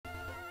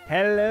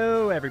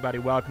Hello everybody,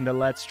 welcome to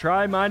Let's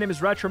Try. My name is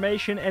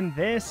Retromation, and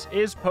this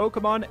is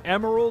Pokemon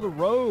Emerald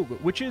Rogue,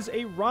 which is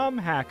a ROM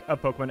hack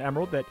of Pokemon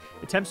Emerald that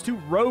attempts to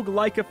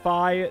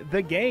roguelikeify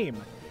the game.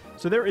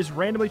 So there is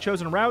randomly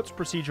chosen routes,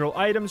 procedural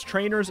items,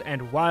 trainers,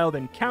 and wild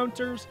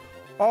encounters.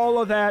 All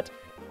of that,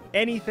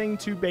 anything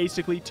to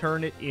basically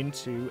turn it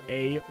into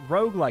a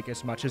roguelike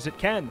as much as it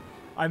can.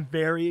 I'm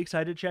very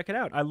excited to check it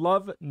out. I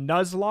love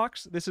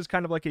Nuzlocke. This is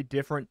kind of like a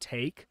different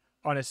take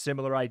on a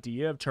similar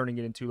idea of turning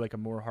it into like a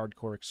more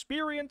hardcore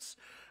experience,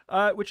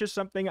 which is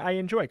something I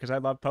enjoy because I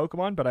love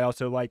Pokemon, but I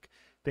also like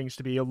things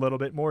to be a little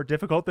bit more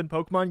difficult than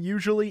Pokemon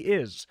usually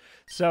is.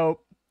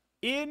 So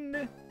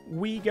in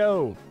we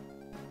go.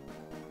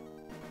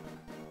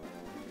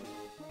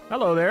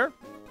 Hello there.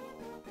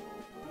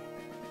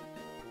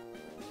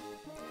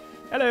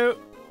 Hello.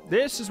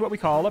 This is what we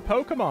call a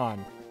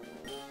Pokemon.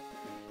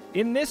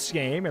 In this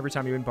game, every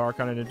time you embark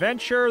on an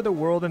adventure, the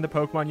world and the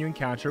Pokemon you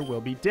encounter will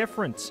be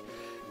different.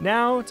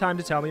 Now, time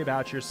to tell me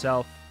about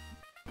yourself.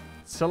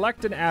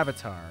 Select an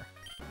avatar.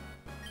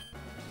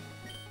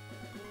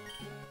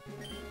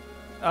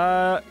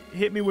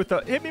 Hit me with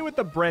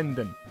the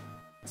Brendan.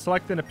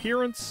 Select an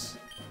appearance,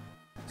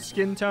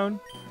 skin tone.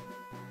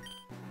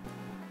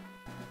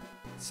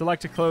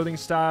 Select a clothing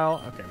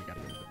style. Okay, we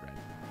gotta go with the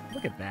red.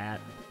 Look at that.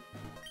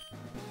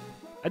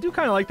 I do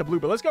kind of like the blue,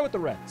 but let's go with the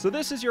red. So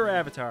this is your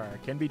avatar.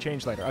 Can be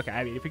changed later. Okay,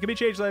 I mean, if it can be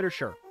changed later,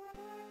 sure.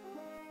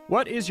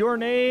 What is your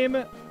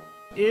name?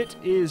 It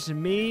is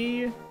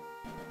me,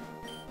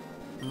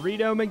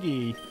 Rito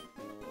McGee.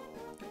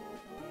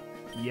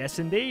 Yes,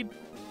 indeed.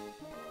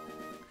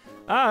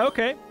 Ah,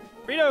 okay.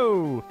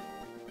 Rito!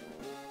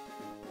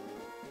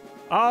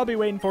 I'll be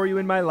waiting for you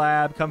in my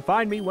lab. Come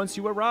find me once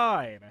you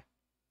arrive.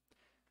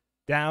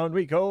 Down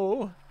we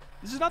go.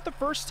 This is not the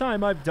first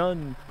time I've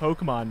done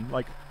Pokemon,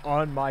 like,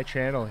 on my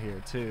channel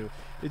here, too.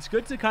 It's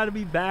good to kind of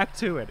be back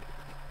to it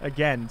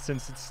again,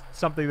 since it's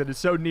something that is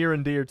so near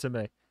and dear to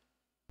me.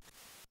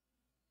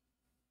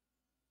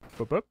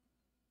 Boop, boop.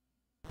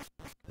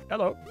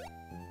 Hello.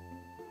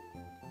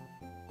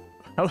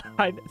 Hello,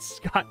 hi,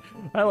 Scott.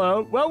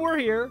 Hello. Well, we're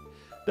here.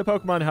 The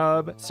Pokemon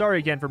Hub. Sorry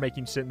again for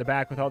making you sit in the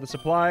back with all the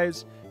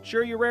supplies.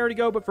 Sure, you're raring to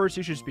go, but first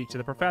you should speak to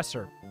the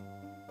professor.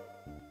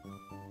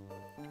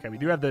 Okay, we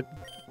do have the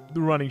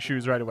running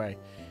shoes right away.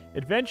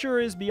 Adventure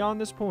is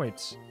beyond this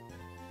point.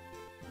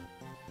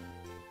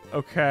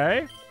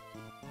 Okay.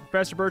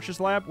 Professor Birch's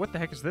lab. What the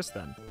heck is this,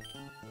 then?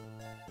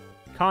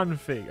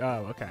 Config.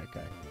 Oh, okay,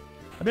 okay.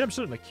 I mean, I'm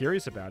certainly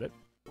curious about it.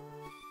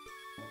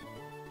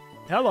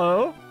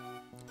 Hello.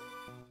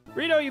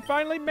 Rito, you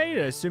finally made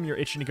it. I assume you're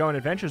itching to go on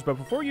adventures, but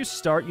before you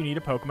start, you need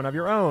a Pokemon of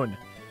your own.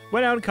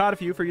 Went out and caught a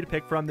few for you to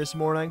pick from this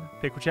morning.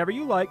 Pick whichever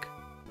you like.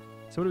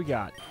 So what do we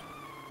got?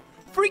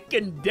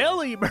 Freaking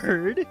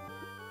Delibird!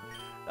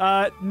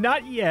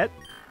 Not yet.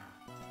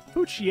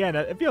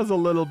 Poochyena. It feels a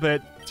little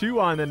bit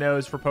too on the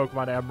nose for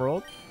Pokemon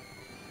Emerald.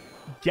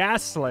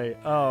 Ghastly.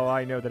 Oh,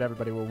 I know that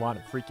everybody will want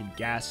a freaking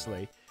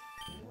Ghastly.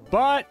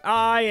 But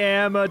I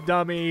am a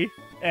dummy,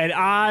 and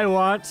I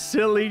want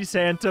Silly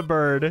Santa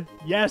Bird.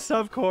 Yes,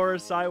 of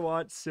course, I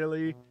want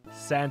Silly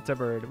Santa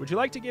Bird. Would you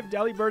like to give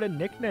Delibird a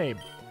nickname?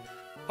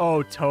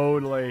 Oh,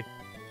 totally.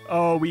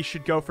 Oh, we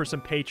should go for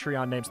some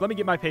Patreon names. Let me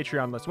get my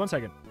Patreon list. 1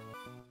 second.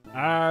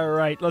 All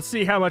right, let's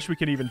see how much we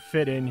can even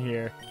fit in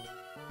here.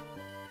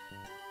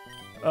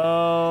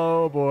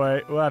 Oh,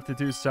 boy. We'll have to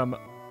do some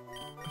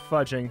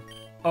fudging.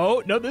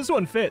 Oh, no, this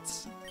one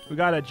fits. We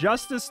got a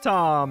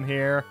JusticeTom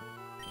here.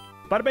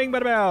 Bada bing,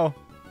 bada bow.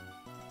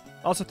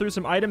 Also threw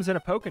some items and a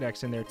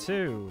Pokedex in there,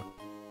 too.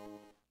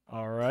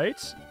 All right.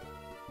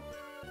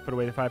 Put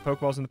away the 5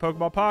 Pokeballs in the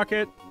Pokeball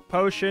pocket.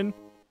 Potion.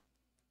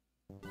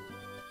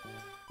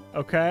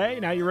 Okay,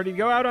 now you're ready to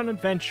go out on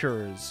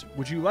adventures.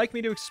 Would you like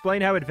me to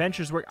explain how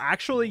adventures work?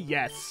 Actually,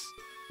 yes.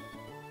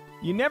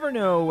 You never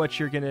know what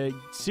you're going to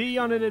see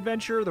on an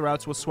adventure. The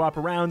routes will swap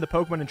around. The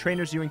Pokemon and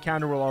trainers you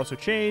encounter will also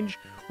change.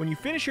 When you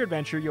finish your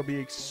adventure, you'll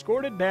be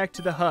escorted back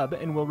to the hub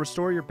and will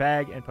restore your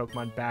bag and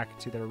Pokemon back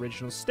to their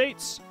original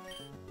states.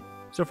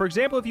 So, for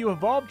example, if you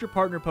evolved your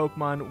partner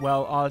Pokemon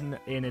while on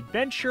an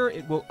adventure,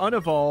 it will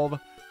unevolve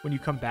when you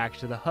come back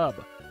to the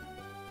hub.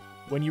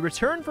 When you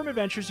return from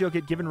adventures, you'll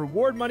get given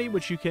reward money,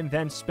 which you can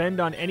then spend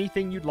on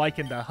anything you'd like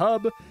in the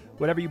hub.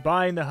 Whatever you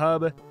buy in the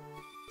hub,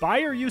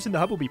 buy or use in the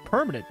hub will be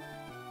permanent.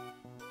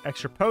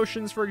 Extra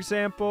potions, for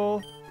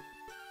example.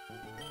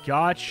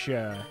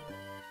 Gotcha.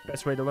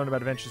 Best way to learn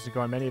about adventures is to go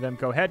on many of them.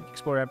 Go ahead,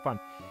 explore, have fun.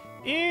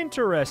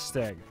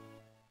 Interesting.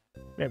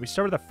 Man, we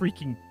start with a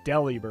freaking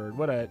Delibird.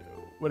 What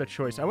a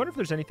choice. I wonder if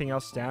there's anything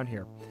else down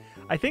here.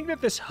 I think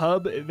that this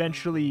hub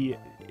eventually,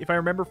 if I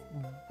remember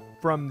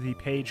from the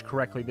page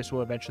correctly, this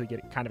will eventually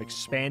get kind of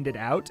expanded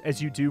out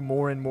as you do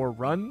more and more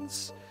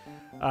runs.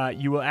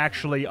 You will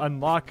actually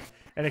unlock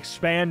and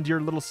expand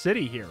your little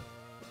city here.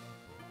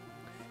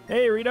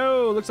 Hey,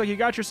 Rito, looks like you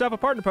got yourself a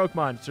partner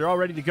Pokemon, so you're all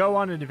ready to go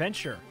on an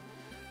adventure.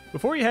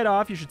 Before you head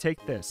off, you should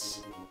take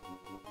this.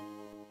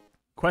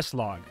 Quest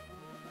log.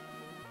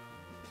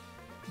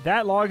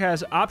 That log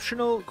has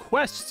optional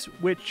quests,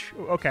 which,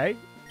 okay,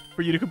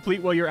 for you to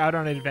complete while you're out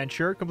on an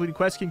adventure. Completing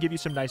quests can give you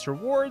some nice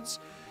rewards.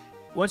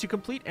 Once you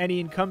complete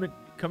any, come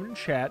in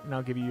chat, and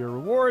I'll give you your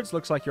rewards.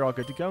 Looks like you're all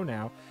good to go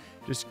now.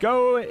 Just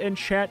go and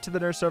chat to the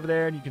nurse over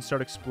there, and you can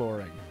start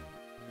exploring.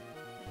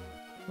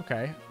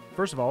 Okay.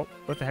 First of all,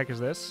 what the heck is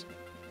this?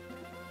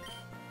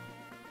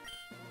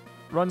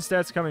 Run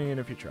stats coming in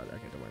the future. Okay,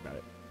 don't worry about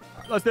it.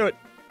 Right, let's do it.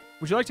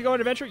 Would you like to go on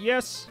an adventure?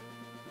 Yes.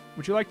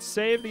 Would you like to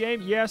save the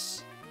game?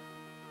 Yes.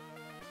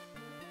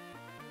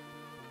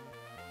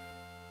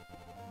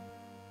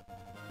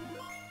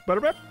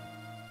 Butterbip.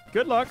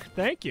 Good luck.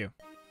 Thank you.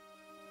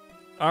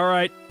 All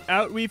right.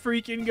 Out we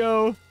freaking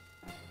go.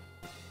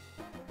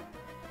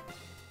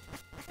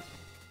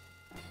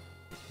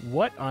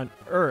 What on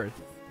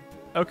earth?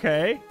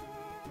 Okay.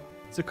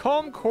 It's a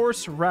calm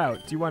course route.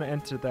 Do you want to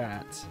enter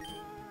that?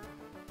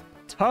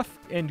 Tough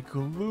and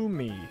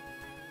gloomy.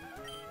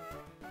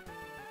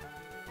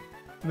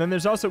 And then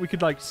there's also, we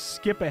could like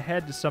skip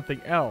ahead to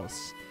something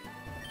else.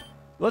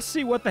 Let's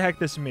see what the heck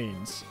this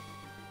means.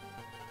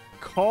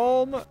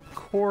 Calm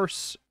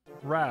course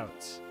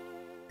route.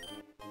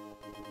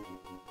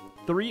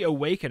 3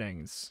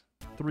 awakenings.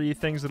 3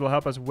 things that'll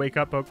help us wake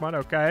up Pokemon.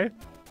 Okay.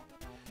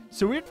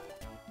 So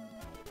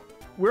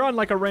we're on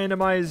like a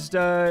randomized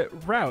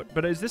route,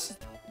 but isn't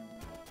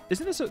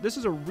this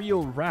is a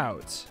real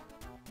route?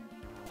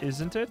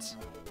 Isn't it?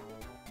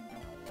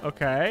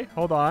 Okay,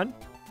 hold on.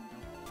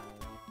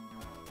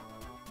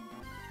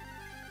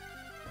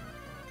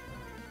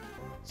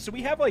 So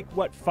we have like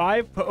what,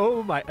 5?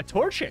 Oh my, a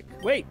Torchic.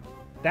 Wait,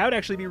 that would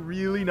actually be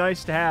really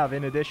nice to have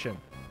in addition.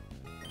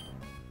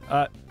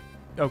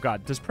 Oh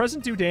god, does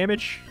Present do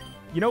damage?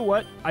 You know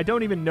what? I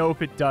don't even know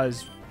if it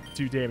does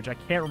do damage. I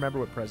can't remember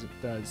what Present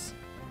does.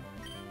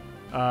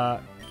 How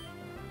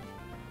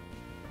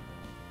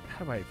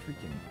do I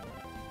freaking...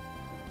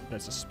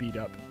 That's a speed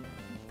up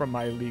from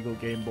my illegal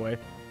Game Boy.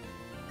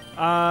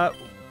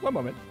 One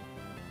moment.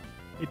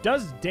 It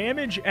does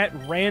damage at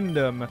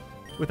random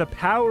with a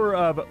power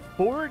of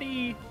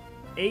 40,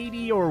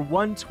 80, or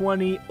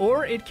 120,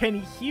 or it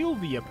can heal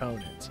the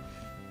opponent.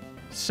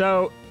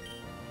 So,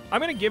 I'm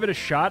going to give it a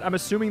shot. I'm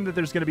assuming that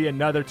there's going to be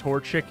another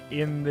Torchic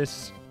in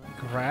this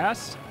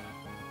grass.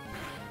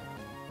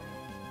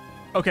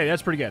 Okay,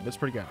 that's pretty good. That's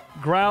pretty good.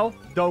 Growl,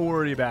 don't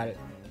worry about it.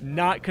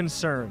 Not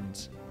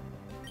concerned.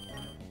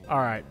 All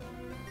right.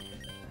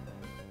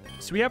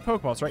 So we have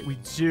Pokeballs, right? We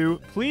do.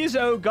 Please,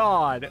 oh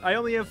god. I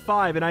only have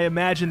 5, and I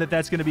imagine that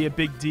that's going to be a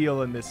big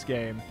deal in this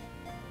game.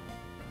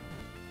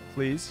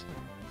 Please.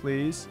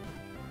 Please.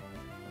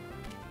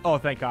 Oh,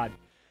 thank god.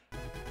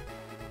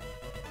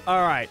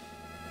 All right.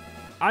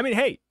 I mean,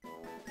 hey.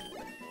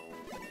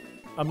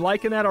 I'm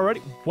liking that already.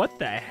 What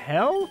the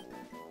hell?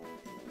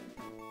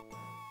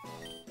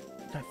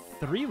 Got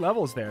 3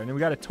 levels there. And then we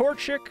got a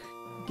Torchic.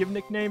 Give a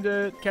nickname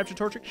to capture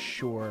Torchic?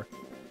 Sure.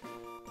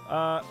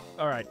 All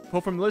right.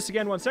 Pull from the list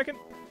again. 1 second.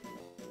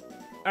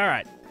 All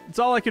right. That's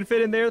all I can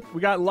fit in there.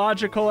 We got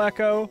Logical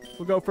Echo.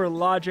 We'll go for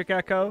Logic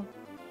Echo.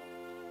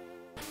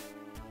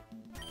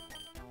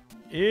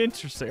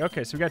 Interesting.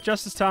 Okay, so we got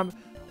JusticeTom.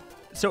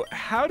 So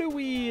how do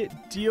we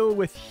deal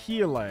with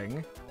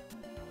healing?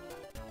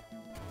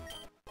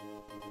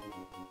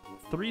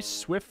 3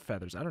 Swift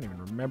Feathers. I don't even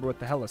remember what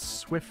the hell a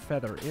Swift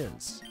Feather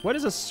is. What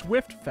is a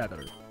Swift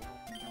Feather?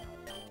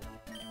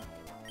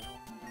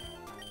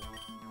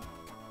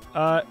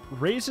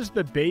 Raises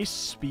the base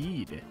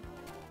speed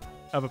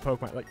of a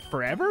Pokemon. Like,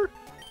 forever?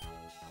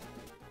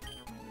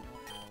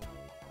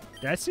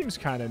 That seems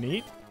kind of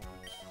neat.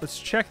 Let's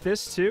check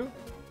this, too.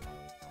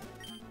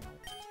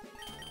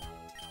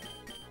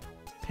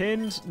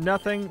 Pinned,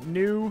 nothing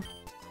new.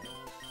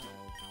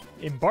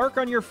 Embark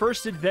on your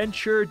first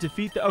adventure,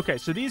 defeat the... Okay,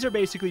 so these are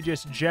basically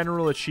just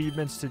general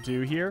achievements to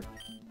do here.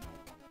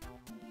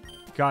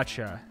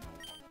 Gotcha.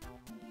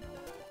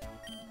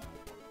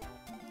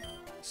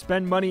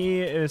 Spend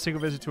money in a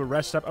single visit to a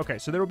rest stop. Okay,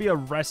 so there will be a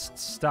rest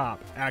stop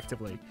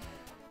actively.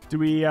 Do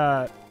we...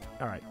 all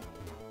right.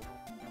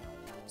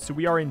 So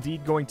we are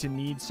indeed going to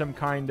need some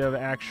kind of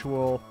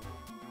actual...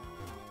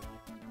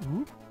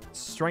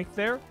 strength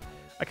there.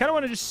 I kind of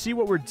want to just see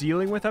what we're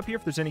dealing with up here,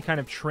 if there's any kind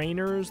of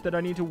trainers that I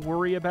need to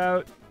worry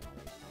about.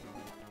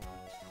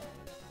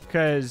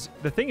 Because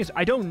the thing is,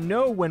 I don't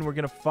know when we're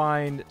going to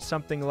find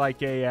something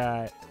like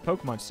a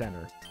Pokemon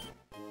Center.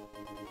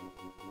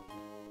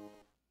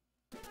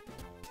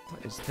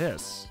 What is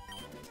this?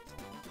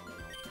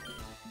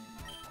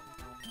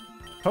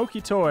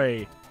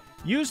 Poketoy.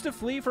 Used to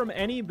flee from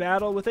any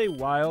battle with a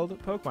wild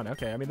Pokemon.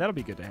 Okay, I mean, that'll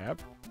be good to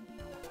have.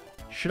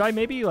 Should I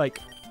maybe, like...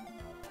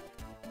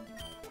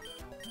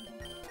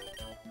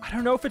 I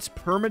don't know if it's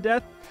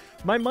permadeath.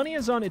 My money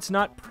is on it's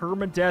not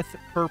permadeath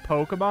per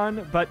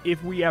Pokemon, but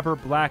if we ever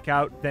black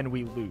out, then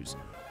we lose.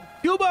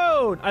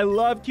 Cubone! I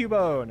love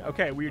Cubone.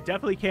 Okay, we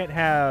definitely can't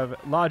have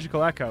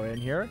Logical Echo in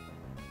here.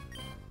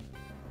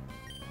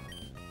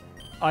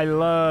 I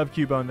love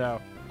Cubone, though.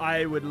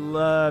 I would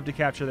love to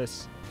capture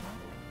this.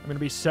 I'm going to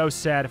be so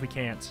sad if we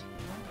can't.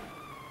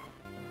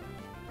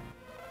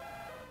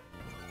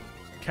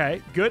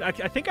 Okay, good. I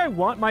think I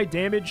want my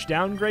damage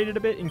downgraded a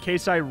bit in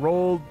case I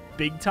roll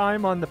big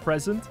time on the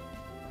present.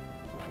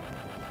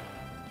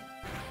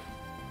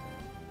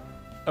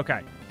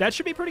 Okay, that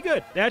should be pretty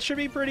good. That should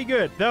be pretty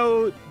good.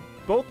 Though,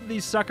 both of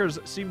these suckers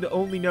seem to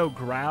only know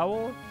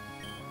Growl.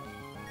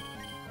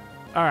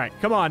 All right,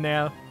 come on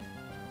now.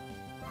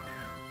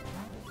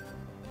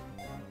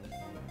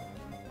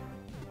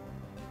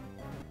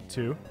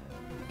 Two,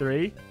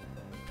 three.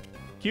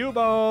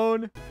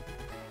 Cubone.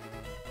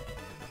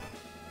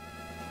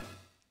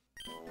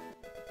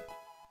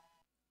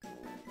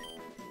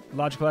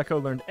 Logical Echo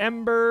learned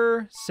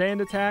Ember. Sand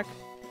Attack.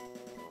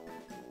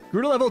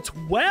 Grew to level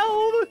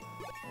 12?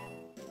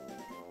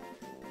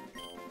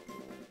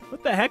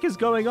 What the heck is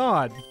going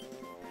on?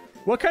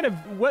 What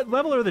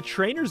level are the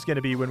trainers going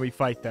to be when we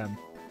fight them?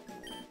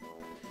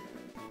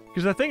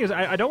 Because the thing is,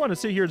 I don't want to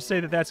sit here and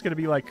say that that's going to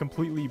be, like,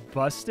 completely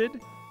busted.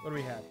 What do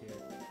we have here?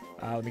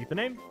 Let me get the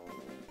name.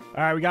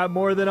 All right, we got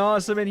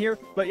MoreThanAwesome in here.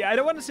 But yeah, I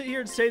don't want to sit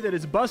here and say that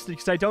it's busted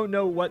because I don't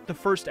know what the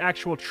first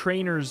actual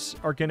trainers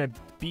are going to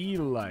be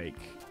like.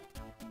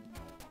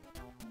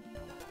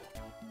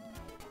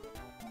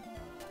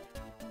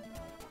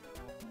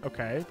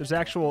 Okay, there's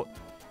actual...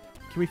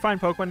 Can we find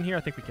Pokemon in here?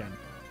 I think we can.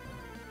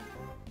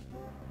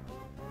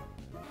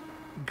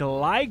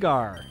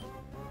 Gligar.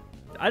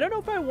 I don't know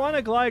if I want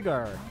a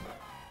Gligar.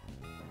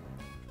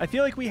 I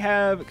feel like we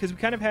have... Because we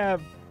kind of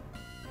have...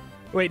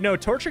 Wait, no,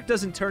 Torchic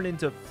doesn't turn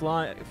into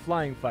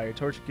flying fire.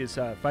 Torchic is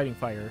fighting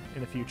fire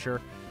in the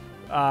future.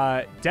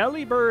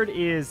 Delibird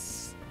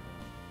is...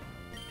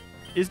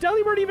 Is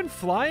Delibird even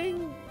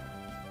flying?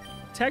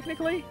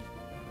 Technically?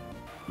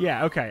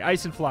 Yeah, okay,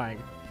 ice and flying.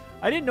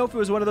 I didn't know if it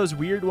was one of those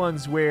weird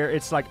ones where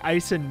it's like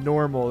ice and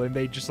normal and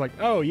they just like,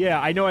 oh yeah,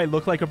 I know I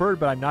look like a bird,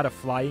 but I'm not a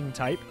flying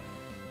type.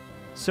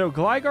 So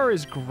Gligar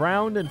is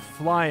ground and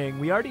flying.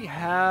 We already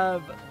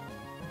have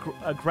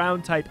a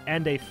ground type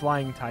and a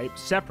flying type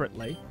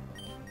separately.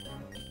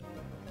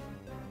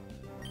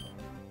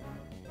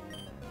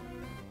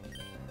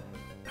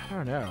 I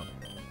don't know.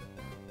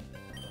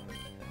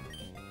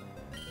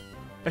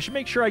 I should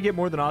make sure I get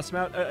MoreThanAwesome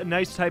out. A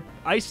nice type,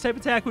 ice type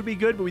attack would be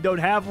good, but we don't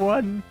have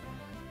one.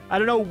 I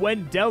don't know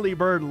when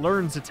Delibird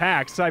learns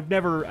attacks. I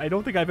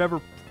don't think I've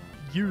ever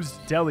used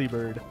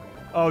Delibird.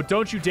 Oh,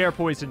 don't you dare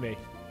poison me.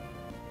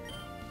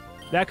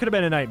 That could have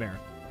been a nightmare.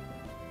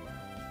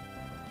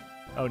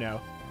 Oh, no.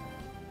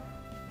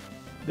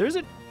 There's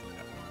a...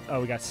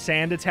 Oh, we got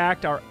sand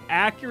attacked. Our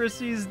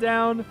accuracy's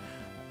down.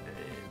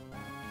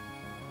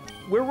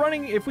 We're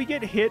running... If we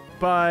get hit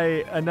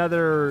by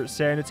another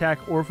sand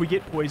attack, or if we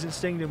get poison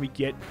stinged and we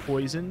get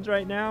poisoned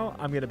right now,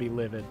 I'm going to be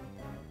livid.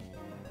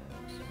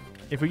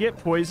 If we get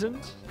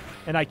poisoned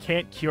and I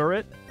can't cure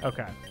it,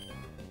 okay.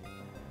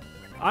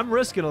 I'm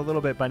risking a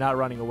little bit by not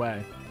running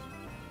away.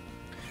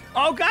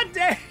 Oh, god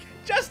dang!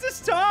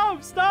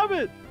 JusticeTom! Stop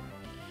it!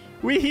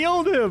 We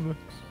healed him!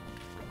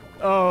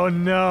 Oh,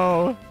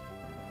 no.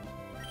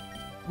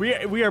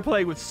 We are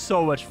playing with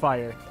so much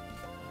fire.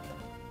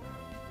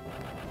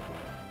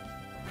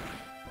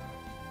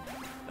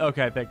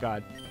 Okay, thank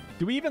God.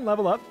 Do we even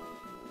level up?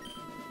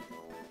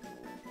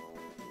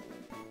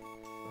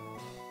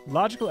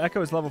 Logical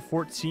Echo is level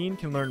 14,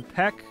 can learn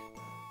Peck.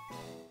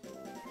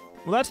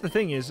 Well, that's the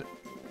thing is,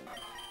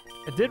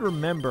 I did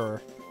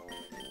remember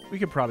we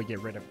could probably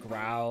get rid of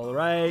Growl,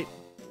 right?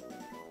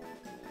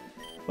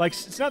 Like,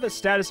 it's not that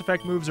status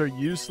effect moves are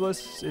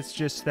useless, it's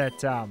just that,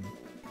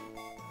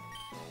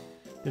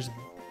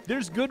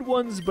 there's good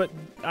ones, but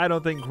I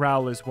don't think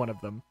Growl is one of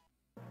them.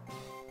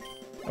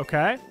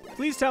 Okay.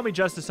 Please tell me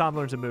JusticeTom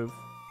learns a move.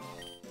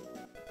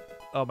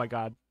 Oh my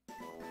god.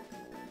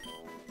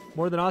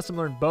 MoreThanAwesome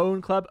learned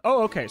Bone Club.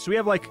 Oh, okay. So we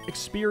have, like,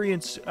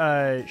 experience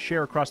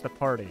share across the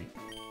party.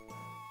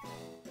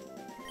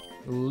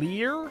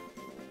 Leer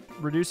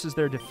reduces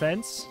their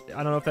defense.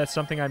 I don't know if that's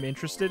something I'm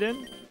interested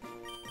in.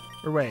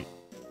 Or wait.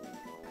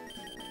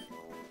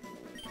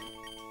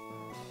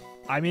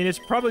 I mean, it's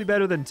probably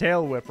better than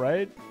Tail Whip,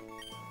 right?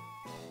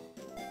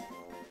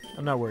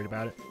 I'm not worried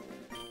about it.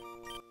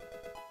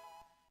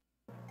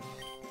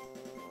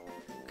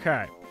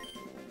 Okay.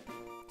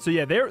 So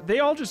yeah, they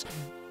all just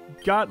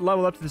got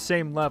leveled up to the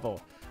same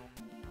level.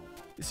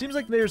 It seems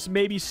like there's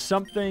maybe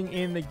something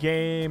in the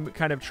game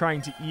kind of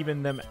trying to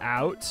even them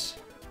out.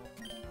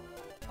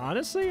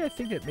 Honestly, I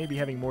think that maybe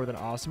having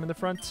MoreThanAwesome in the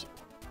front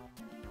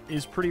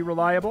is pretty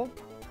reliable.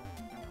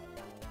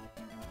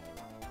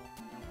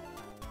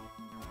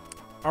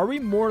 Are we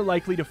more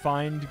likely to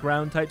find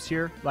ground types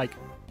here? Like,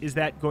 is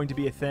that going to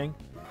be a thing?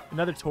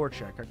 Another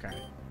Torchic, okay.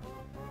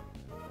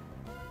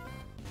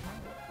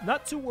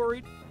 Not too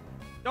worried.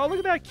 Oh, look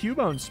at that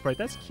Cubone sprite.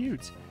 That's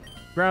cute.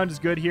 Ground is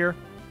good here.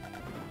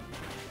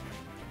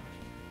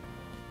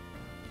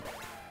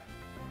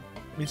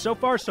 I mean, so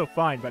far, so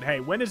fine. But hey,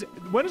 when is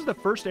the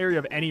first area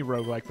of any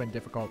roguelike been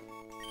difficult?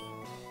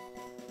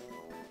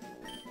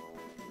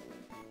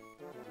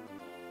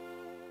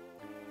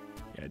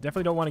 Yeah,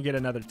 definitely don't want to get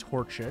another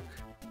Torchic.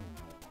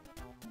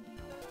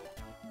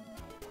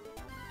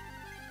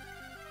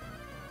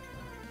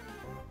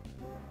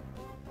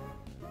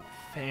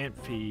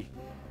 Fanphy.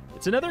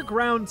 It's another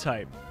ground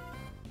type.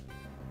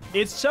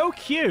 It's so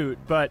cute,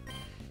 but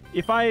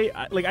If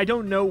I, like, I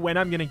don't know when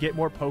I'm going to get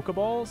more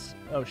Pokeballs.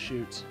 Oh,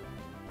 shoot.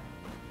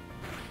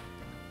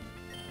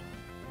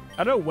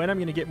 I don't know when I'm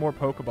going to get more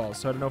Pokeballs,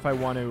 so I don't know if I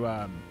want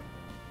to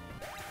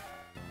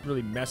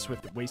really mess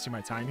with wasting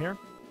my time here.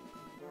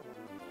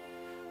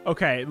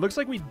 Okay, it looks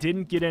like we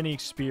didn't get any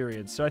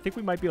experience, so I think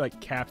we might be, like,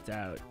 capped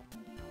out.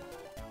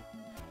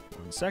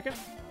 1 second.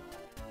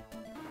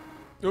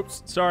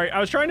 Oops, sorry. I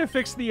was trying to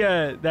fix the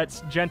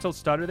that gentle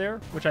stutter there,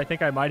 which I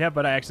think I might have,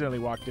 but I accidentally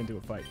walked into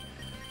a fight.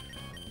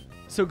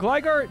 So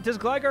Gligar, does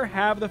Gligar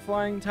have the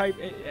flying type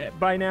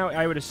by now?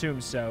 I would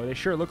assume so. They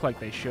sure look like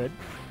they should.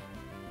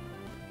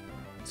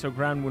 So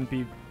ground wouldn't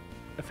be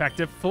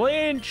effective.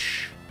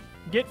 Flinch!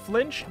 Get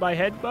flinched by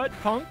headbutt,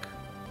 punk.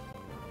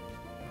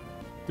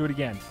 Do it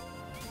again.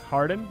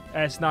 Harden?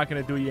 That's not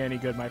going to do you any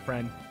good, my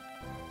friend.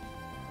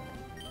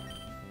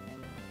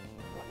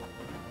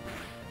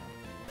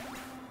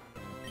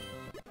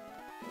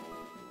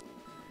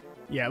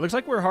 Yeah, it looks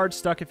like we're hard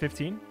stuck at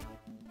 15.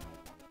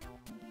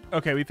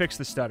 Okay, we fixed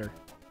the stutter.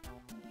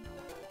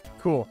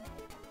 Cool.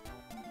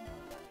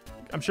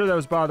 I'm sure that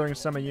was bothering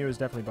some of you. It's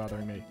definitely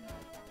bothering me.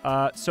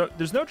 So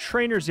there's no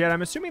trainers yet.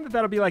 I'm assuming that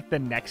that'll be like the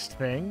next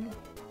thing.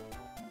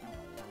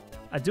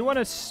 I do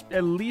want to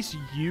at least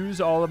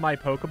use all of my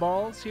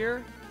Pokeballs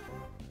here.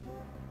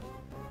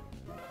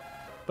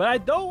 But I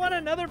don't want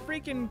another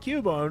freaking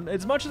Cubone.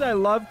 As much as I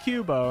love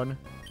Cubone,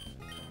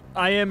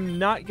 I am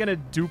not going to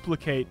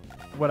duplicate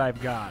what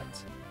I've got.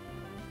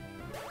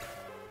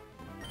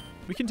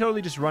 We can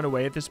totally just run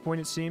away at this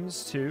point, it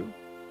seems, too.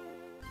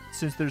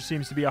 Since there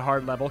seems to be a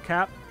hard level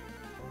cap.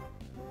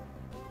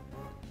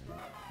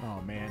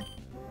 Oh, man.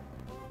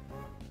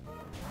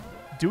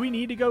 Do we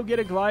need to go get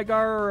a Gligar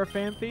or a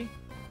Phanpy?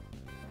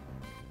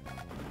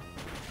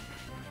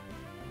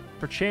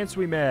 Perchance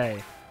we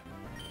may.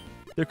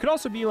 There could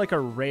also be like a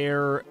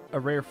rare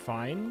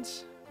find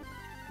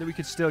that we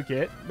could still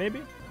get,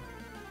 maybe?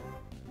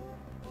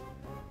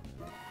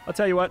 I'll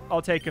tell you what,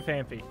 I'll take a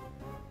Phanpy.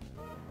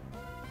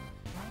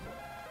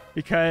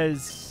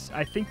 Because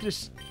I think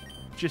just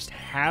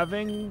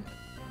having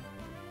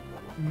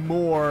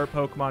more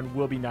Pokemon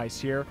will be nice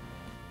here.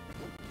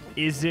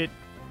 Is it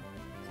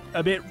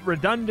a bit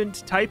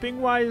redundant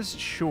typing-wise?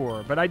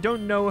 Sure, but I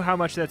don't know how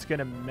much that's going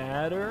to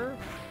matter.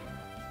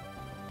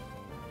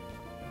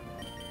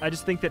 I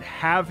just think that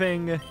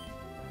having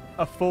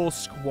a full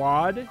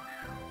squad,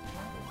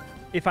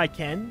 if I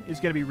can, is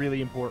going to be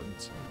really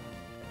important.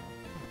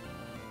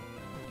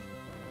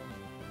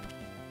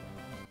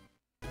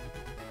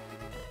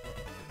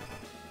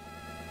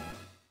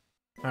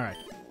 All right.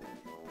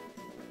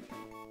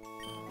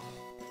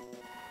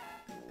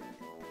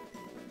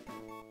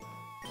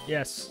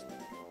 Yes.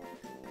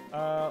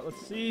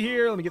 Let's see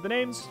here. Let me get the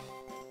names.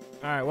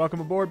 All right, welcome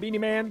aboard, Beanie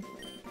Man.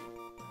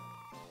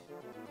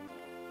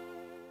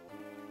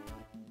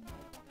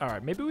 All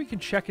right, maybe we can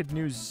check a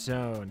new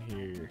zone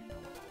here.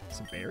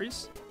 Some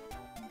berries?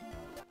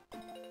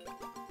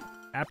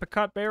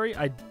 Apricot berry?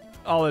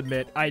 I'll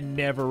admit, I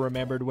never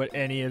remembered what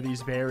any of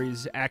these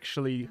berries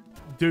actually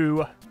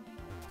do.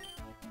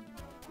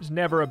 Was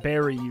never a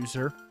berry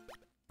user,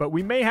 but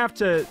we may have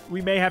to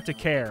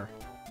care.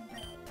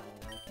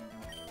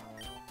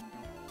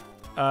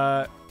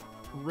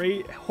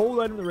 Hold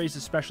item that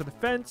raises special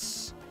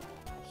defense,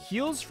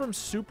 heals from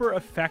super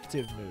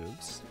effective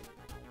moves.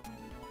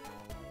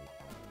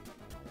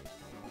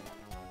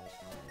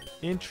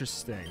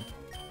 Interesting.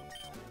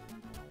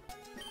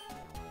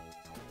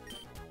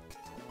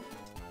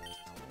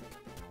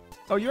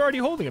 Oh, you're already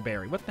holding a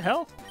berry. What the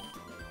hell?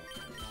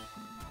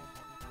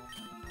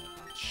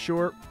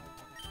 Sure.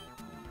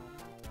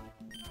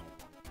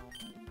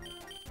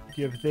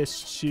 Give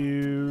this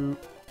to...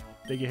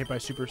 They get hit by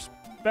super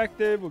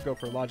effective. We'll go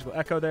for a logical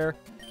echo there.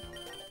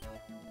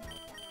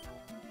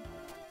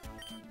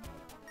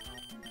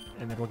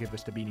 And then we'll give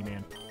this to Beanie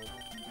Man.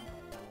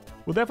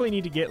 We'll definitely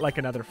need to get like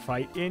another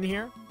fight in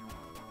here.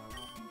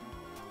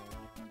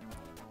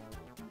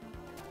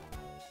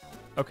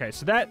 Okay,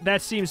 so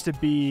that seems to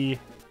be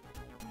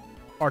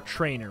our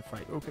trainer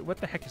fight. Okay, what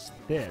the heck is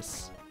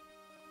this?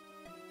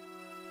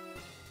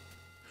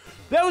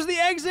 That was the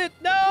exit!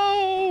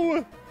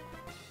 No!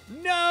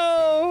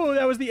 No!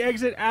 That was the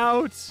exit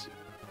out.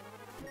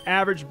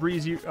 Average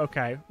breezy.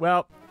 Okay,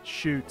 well,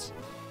 shoot.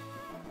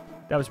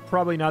 That was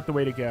probably not the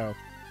way to go.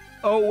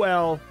 Oh,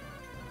 well.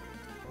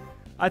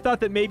 I thought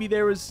that maybe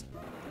there was...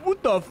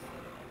 What the...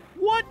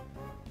 What?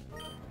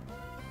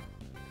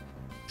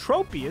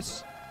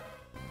 Tropius?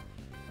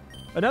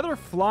 Another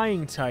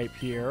flying type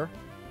here.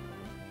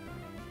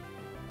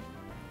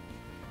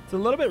 It's a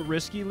little bit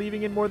risky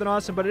leaving in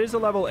MoreThanAwesome, but it is a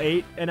level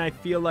 8, and I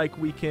feel like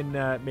we can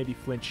maybe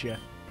flinch you.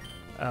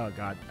 Oh,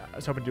 God. I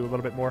was hoping to do a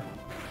little bit more.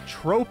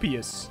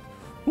 Tropius.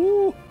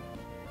 Woo!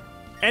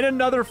 And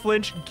another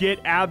flinch. Get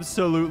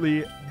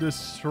absolutely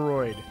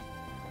destroyed.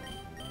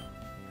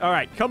 All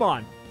right, come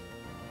on.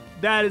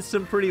 That is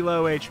some pretty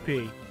low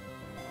HP.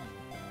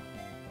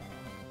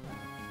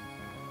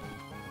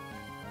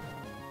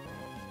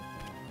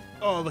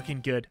 Oh, looking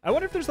good. I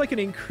wonder if there's like an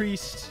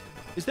increased...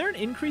 Is there an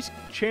increased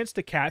chance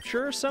to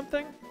capture or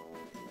something?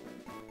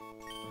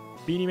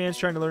 Beanie Man's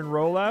trying to learn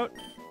rollout.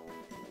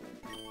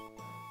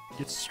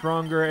 Gets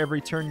stronger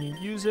every turn you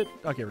use it.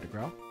 I'll give it a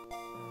growl.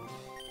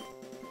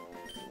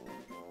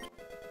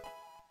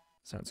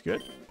 Sounds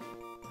good.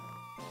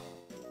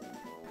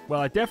 Well,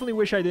 I definitely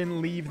wish I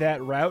didn't leave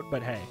that route,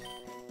 but hey.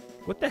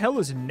 What the hell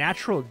is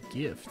Natural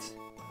Gift?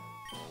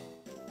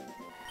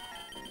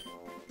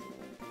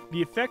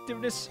 The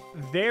effectiveness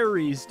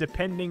varies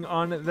depending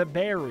on the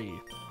berry.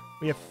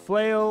 We have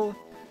Flail.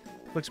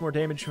 Looks more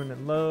damage when it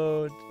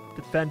load.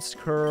 Defense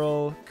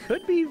Curl.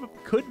 Could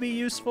be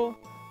useful.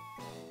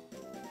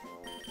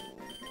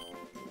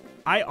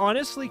 I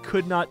honestly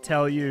could not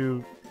tell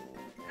you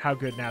how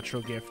good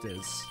Natural Gift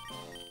is.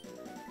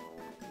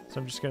 So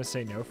I'm just going to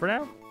say no for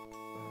now.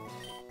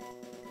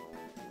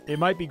 It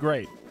might be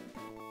great.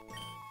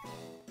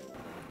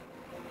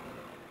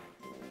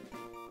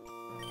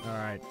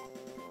 Alright.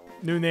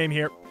 New name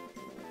here.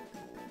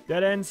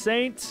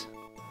 Deadendsaint.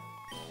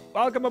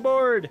 Welcome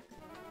aboard.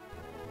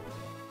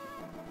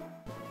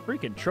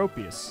 Freaking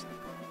Tropius.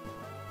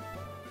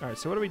 Alright,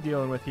 so what are we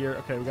dealing with here?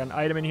 Okay, we got an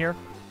item in here.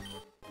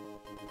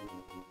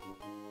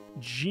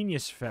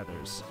 Genius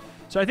Feathers.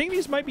 So I think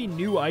these might be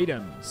new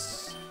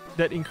items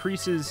that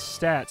increases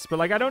stats, but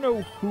like I don't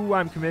know who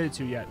I'm committed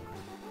to yet.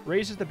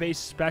 Raises the base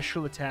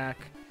special attack.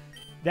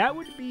 That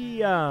would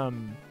be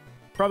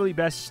probably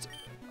best.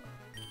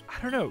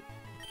 I don't know.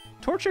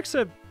 Torchic's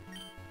it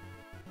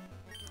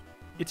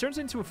turns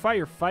into a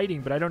fire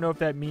fighting, but I don't know if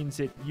that means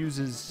it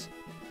uses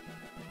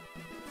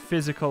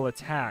physical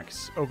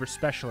attacks over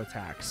special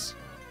attacks.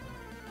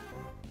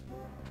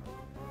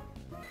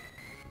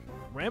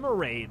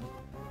 Remoraid.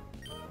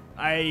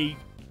 I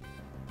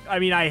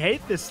mean, I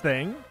hate this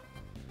thing.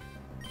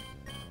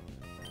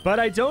 But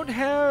I don't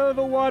have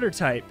a water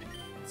type.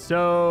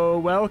 So,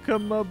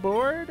 welcome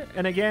aboard.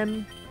 And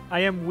again, I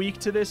am weak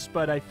to this,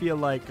 but I feel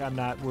like I'm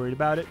not worried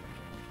about it.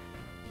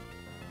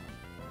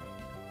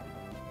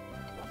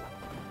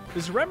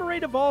 Does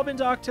Remoraid evolve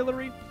into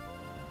Octillery?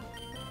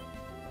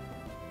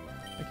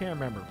 I can't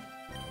remember.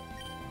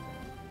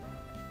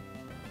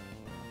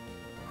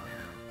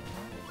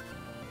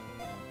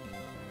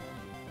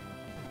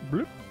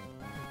 Bloop.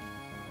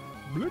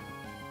 Bloop.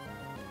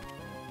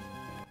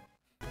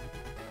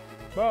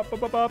 Ba, ba,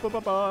 ba, ba, ba,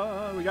 ba,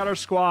 ba. We got our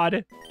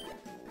squad.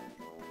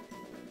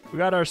 We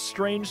got our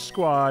strange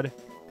squad.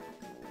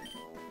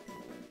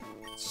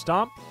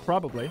 Stomp?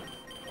 Probably.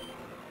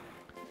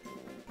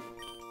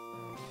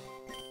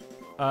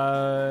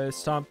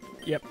 Stomp.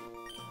 Yep.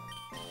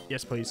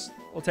 Yes, please.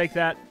 We'll take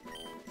that.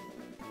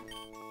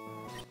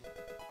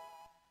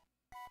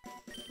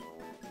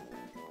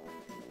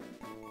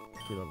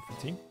 Level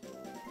 15.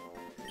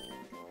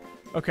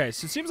 Okay,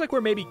 so it seems like we're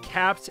maybe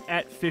capped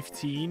at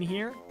 15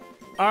 here.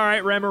 All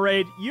right,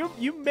 Remoraid,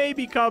 you may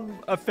become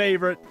a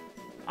favorite.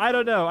 I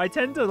don't know. I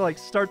tend to like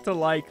start to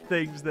like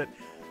things that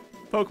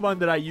Pokemon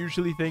that I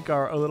usually think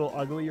are a little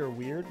ugly or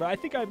weird, but I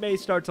think I may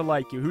start to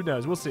like you. Who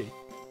knows? We'll see.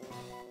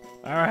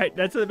 All right,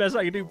 that's the best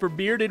I can do for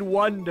Bearded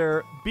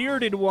Wonder.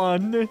 Bearded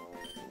One,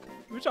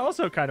 which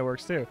also kind of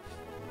works too.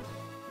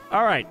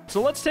 All right,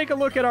 so let's take a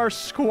look at our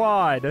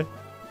squad.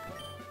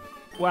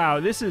 Wow,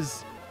 this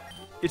is...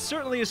 It's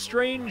certainly a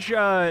strange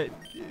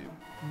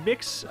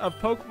mix of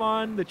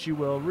Pokemon that you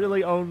will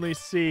really only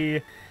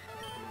see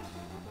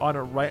on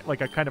a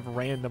like a kind of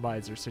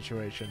randomizer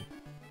situation.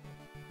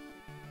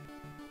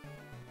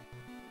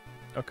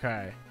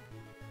 Okay.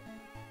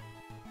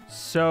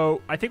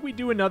 So, I think we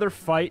do another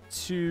fight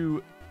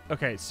to...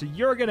 Okay, so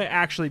you're going to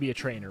actually be a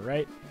trainer,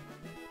 right?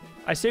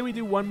 I say we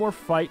do one more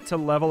fight to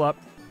level up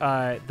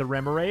the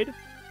Remoraid.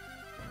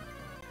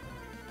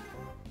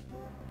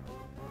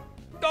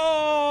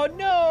 Oh,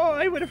 no!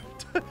 I would have...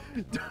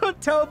 Don't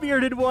tell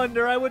Bearded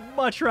Wonder. I would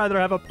much rather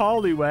have a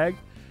Poliwag.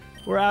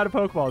 We're out of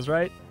Pokeballs,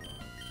 right?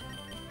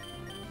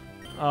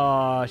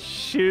 Aw,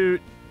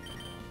 shoot.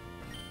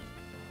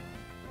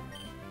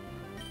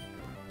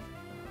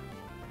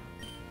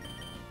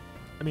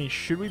 I mean,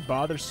 should we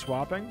bother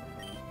swapping?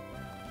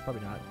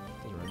 Probably not.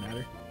 Doesn't really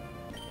matter.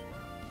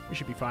 We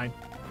should be fine.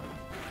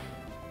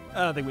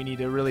 I don't think we need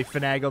to really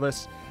finagle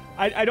this.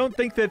 I don't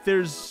think that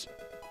there's...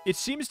 It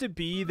seems to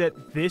be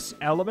that this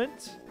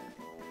element...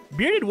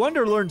 Bearded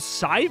Wonder learned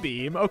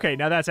Psybeam. Okay,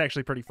 now that's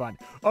actually pretty fun.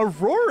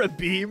 Aurora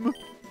Beam?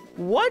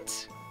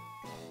 What?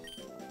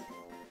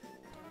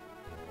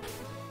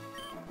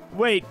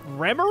 Wait,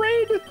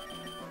 Remoraid?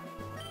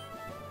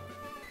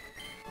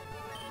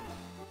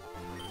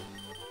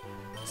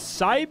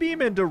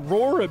 Psybeam and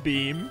Aurora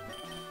Beam.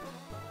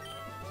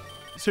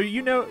 So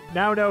you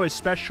now know a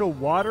special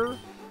water,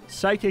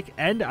 psychic,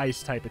 and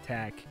ice type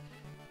attack.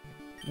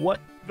 What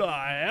the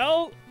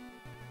hell?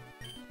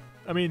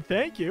 I mean,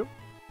 thank you.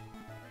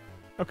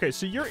 Okay,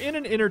 so you're in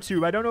an inner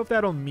tube. I don't know if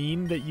that'll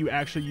mean that you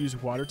actually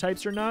use water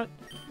types or not.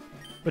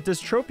 But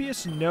does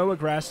Tropius know a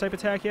grass type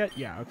attack yet?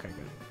 Yeah, okay,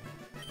 good.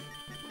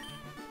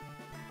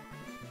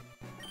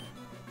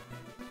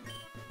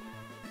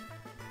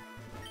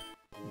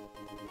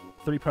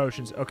 Three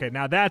potions. Okay,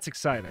 now that's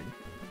exciting.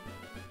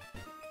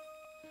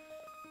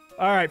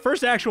 All right,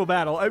 first actual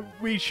battle.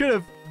 We should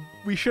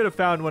have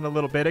found one a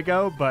little bit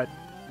ago, but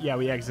Yeah,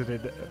 we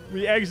exited.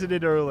 We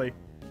exited early.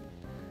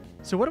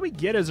 So what do we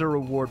get as a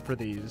reward for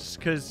these?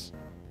 Because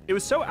it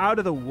was so out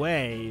of the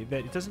way that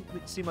it doesn't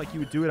seem like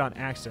you would do it on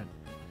accident.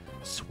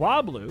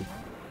 Swablu?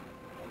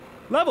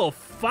 Level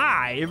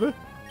 5?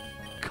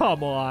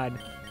 Come on.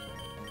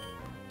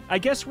 I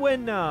guess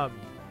when... I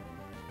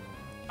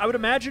would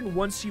imagine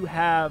once you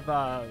have...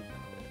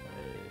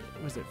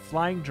 was it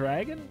Flying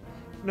Dragon?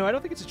 No, I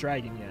don't think it's a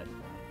dragon yet.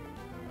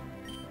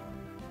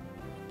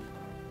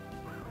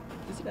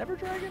 Is it ever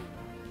dragon?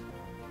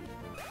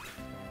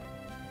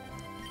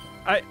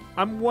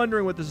 I'm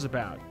wondering what this is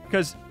about.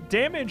 Because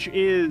damage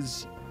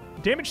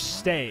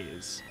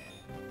stays.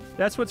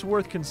 That's what's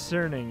worth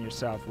concerning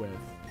yourself with.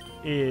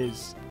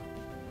 Is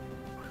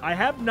I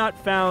have not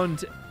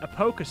found a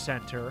Poke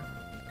Center.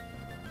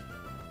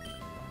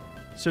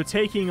 So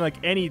taking like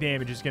any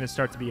damage is going to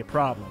start to be a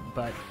problem.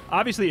 But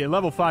obviously a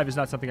level 5 is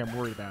not something I'm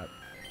worried about.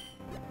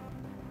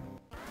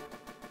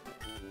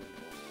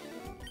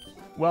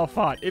 Well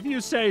fought. If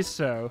you say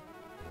so.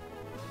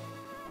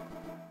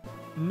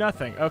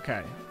 Nothing.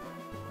 Okay.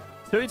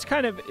 So it's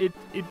kind of, it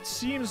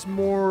seems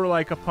more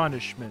like a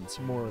punishment,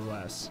 more or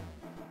less.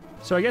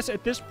 So I guess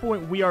at this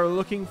point we are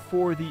looking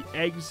for the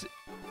exit.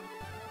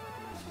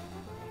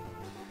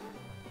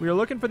 We are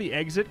looking for the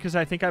exit because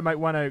I think I might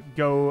want to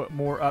go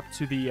more up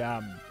to the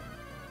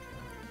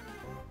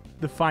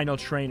final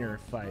trainer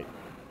fight.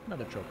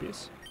 Another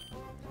trophies.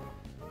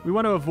 We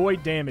want to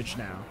avoid damage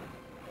now,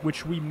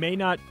 which we may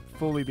not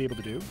fully be able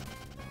to do.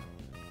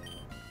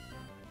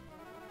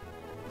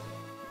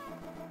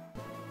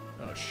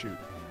 Oh, shoot.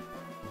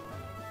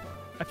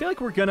 I feel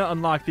like we're going to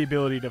unlock the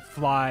ability to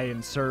fly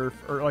and surf,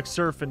 or like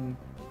surf and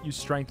use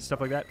strength and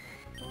stuff like that.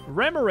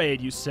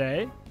 Remoraid, you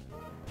say?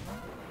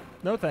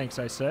 No thanks,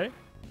 I say.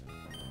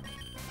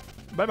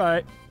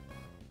 Bye-bye.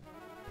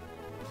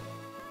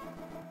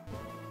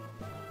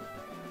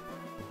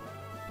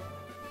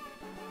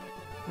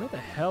 Where the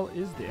hell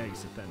is the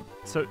exit then?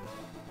 So,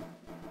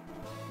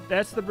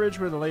 that's the bridge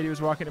where the lady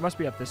was walking. It must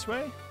be up this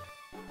way?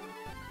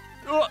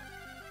 Oh!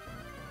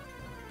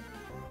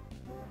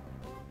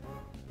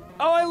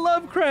 Oh, I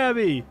love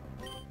Krabby!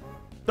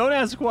 Don't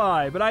ask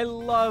why, but I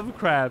love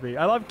Krabby.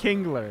 I love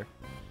Kingler.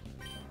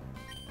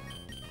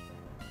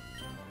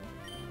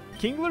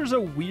 Kingler's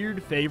a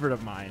weird favorite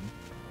of mine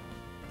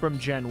from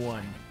Gen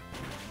 1.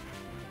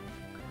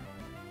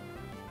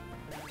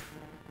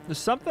 There's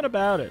something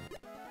about it.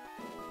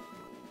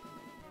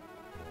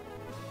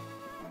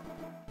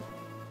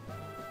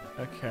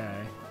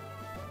 Okay.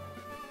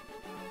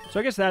 So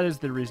I guess that is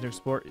the reason to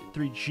explore.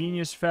 3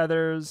 Genius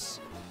Feathers.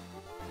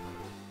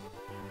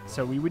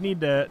 So we would need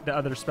the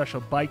other special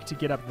bike to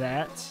get up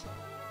that.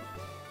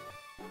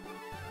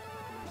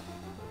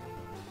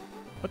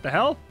 What the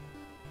hell?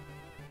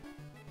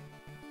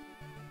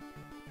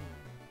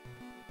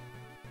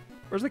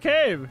 Where's the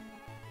cave?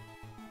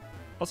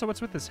 Also,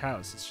 what's with this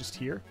house? It's just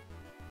here?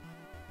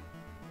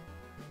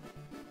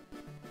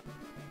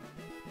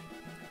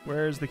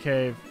 Where's the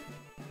cave?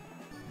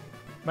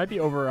 Might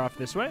be over or off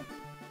this way.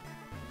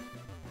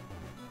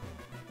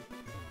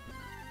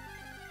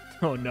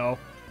 Oh, no.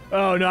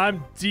 Oh, no,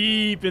 I'm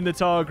deep in the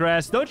tall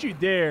grass. Don't you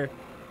dare.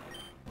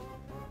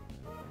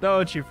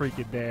 Don't you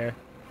freaking dare.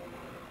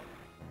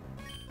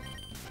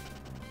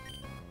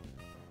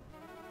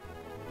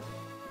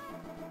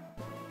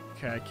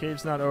 Okay,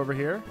 cave's not over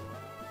here.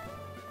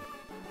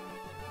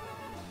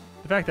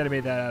 The fact that I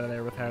made that out of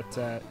there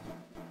without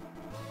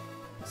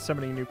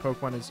summoning a new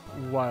Pokemon is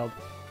wild.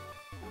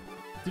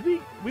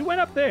 Did we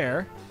went up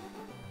there.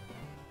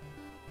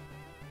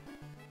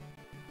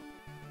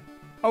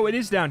 Oh, it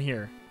is down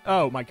here.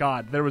 Oh my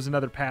god, there was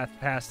another path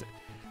past it.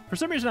 For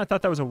some reason I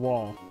thought that was a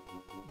wall.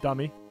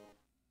 Dummy.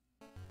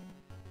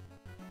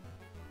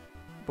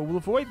 But we'll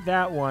avoid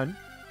that one.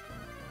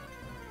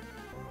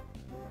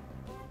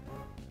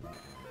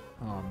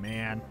 Oh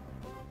man.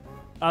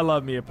 I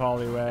love me a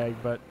Poliwag,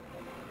 but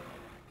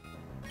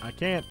I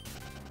can't.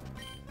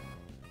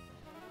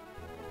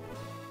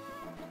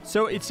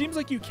 So it seems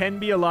like you can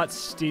be a lot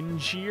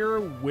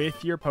stingier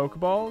with your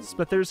Pokeballs,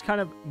 but there's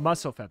kind of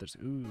muscle feathers.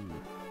 Ooh.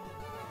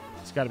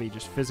 It's got to be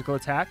just physical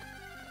attack.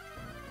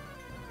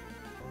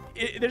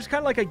 There's kind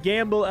of like a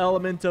gamble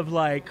element of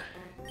like,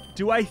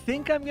 do I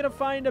think I'm going to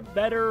find a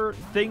better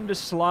thing to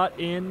slot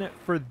in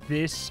for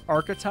this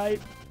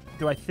archetype?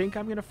 Do I think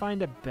I'm going to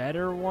find a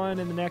better one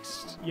in the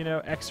next, you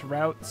know, X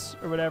routes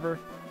or whatever?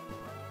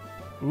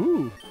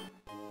 Ooh.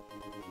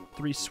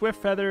 3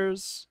 Swift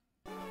Feathers.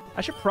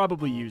 I should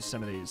probably use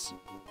some of these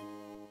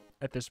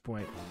at this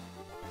point.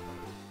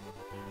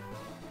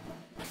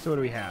 So what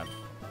do we have?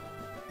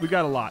 We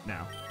got a lot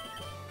now.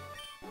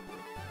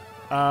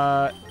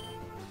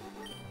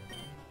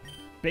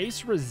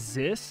 Base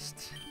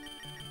resist.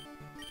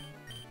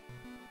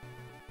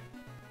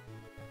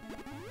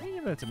 I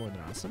think that's more than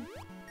awesome.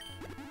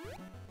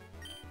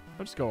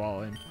 I'll just go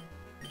all in.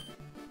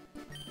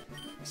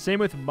 Same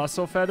with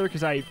Muscle Feather,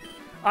 because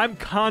I'm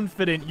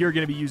confident you're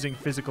going to be using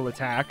physical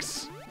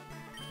attacks.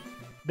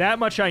 That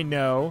much I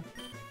know.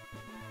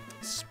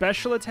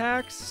 Special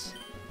attacks.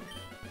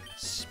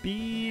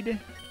 Speed.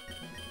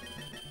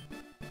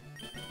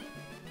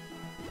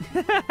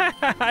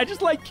 I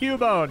just like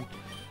Cubone.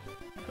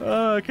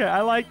 Okay,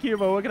 I like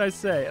Cubone. What can I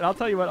say? And I'll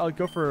tell you what, I'll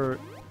go for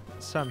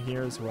some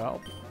here as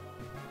well.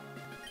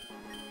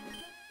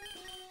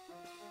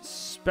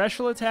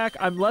 Special attack,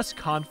 I'm less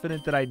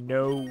confident that I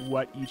know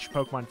what each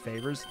Pokemon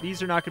favors.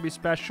 These are not going to be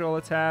special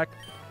attack.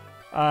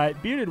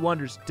 Bearded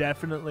Wonder's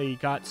definitely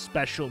got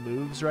special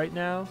moves right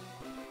now.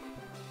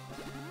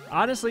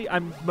 Honestly,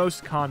 I'm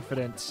most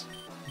confident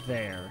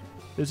there.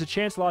 There's a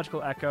chance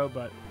Logical Echo,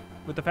 but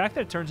with the fact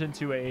that it turns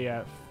into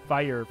a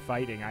fire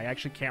fighting, I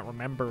actually can't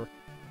remember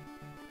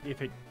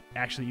if it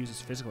actually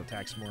uses physical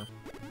attacks more.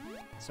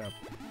 So,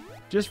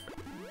 just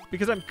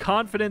because I'm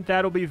confident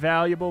that'll be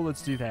valuable,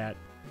 let's do that.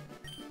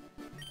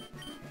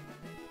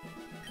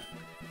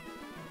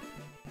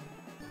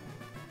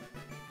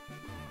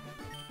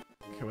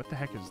 Okay, what the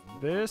heck is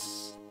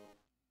this?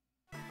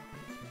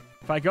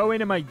 If I go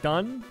in, am I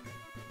done?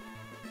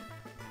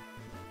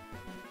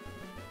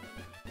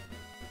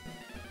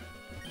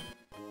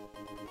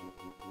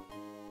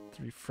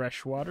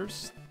 Fresh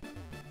waters.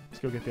 Let's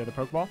go get the other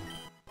Pokeball.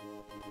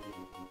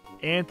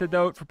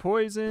 Antidote for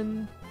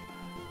poison.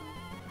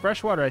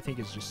 Freshwater, I think,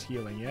 is just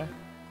healing, yeah?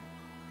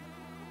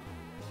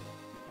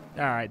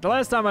 Alright, the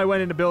last time I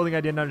went in a building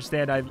I didn't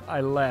understand,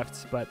 I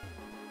left, but...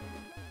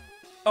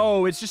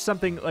 Oh, it's just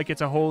something, like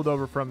it's a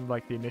holdover from,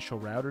 like, the initial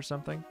route or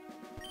something?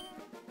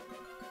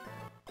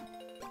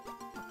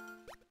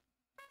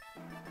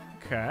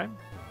 Okay.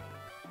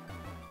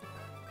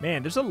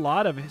 Man, there's a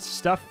lot of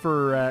stuff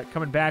for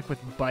coming back with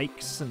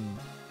bikes and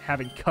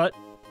having cut.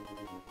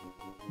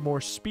 More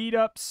speed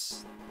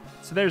ups.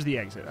 So there's the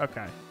exit.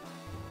 Okay.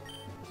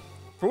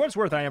 For what it's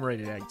worth, I am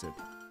ready to exit.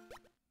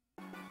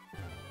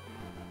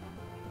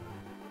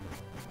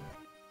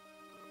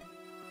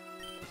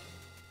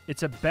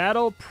 It's a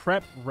battle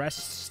prep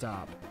rest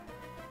stop.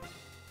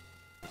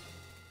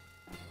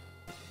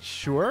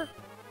 Sure.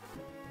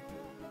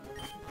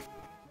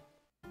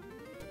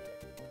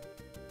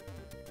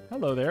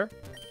 Hello there.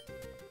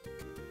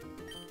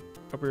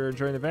 Hope you're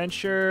enjoying the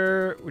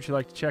venture. Would you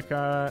like to check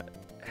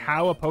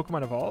how a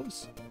Pokemon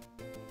evolves?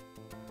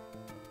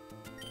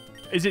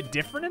 Is it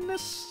different in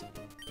this?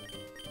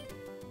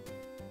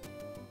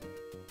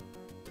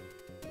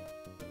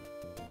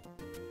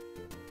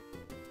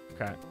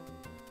 Okay.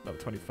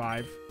 Level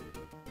 25.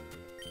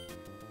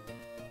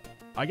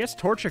 I guess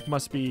Torchic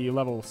must be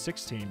level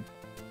 16.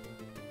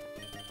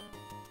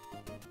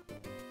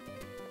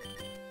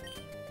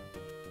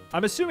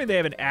 I'm assuming they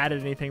haven't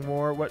added anything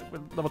more. What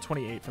level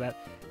 28 for that?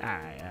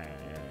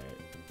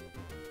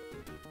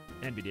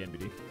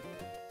 NBD.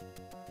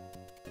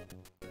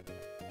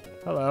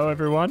 Hello,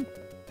 everyone.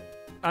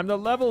 I'm the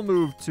level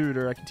move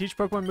tutor. I can teach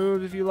Pokemon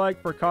moves if you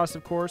like, for a cost,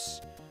 of course.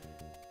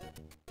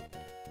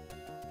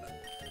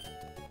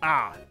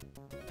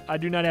 I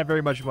do not have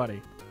very much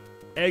money.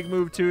 Egg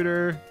move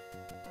tutor.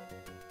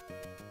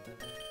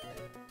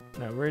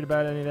 Not worried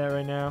about any of that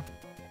right now.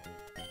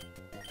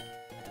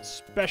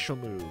 Special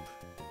move.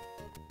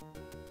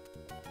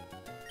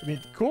 I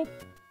mean, cool.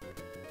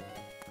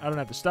 I don't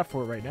have the stuff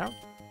for it right now.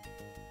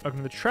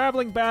 Welcome to the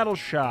Traveling Battle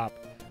Shop.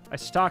 I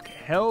stock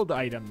held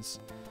items.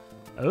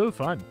 Oh,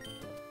 fun.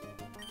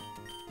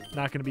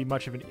 Not going to be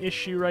much of an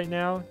issue right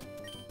now.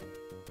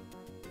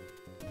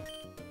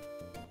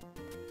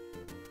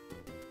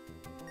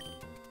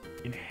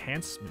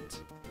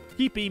 Enhancement.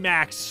 PP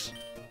Max.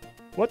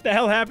 What the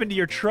hell happened to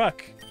your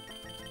truck?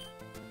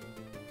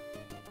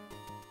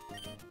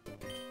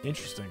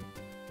 Interesting.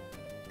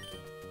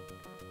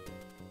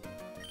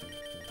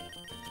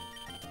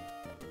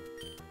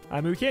 I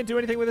mean, we can't do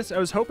anything with this. I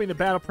was hoping the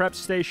battle prep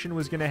station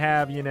was going to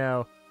have, you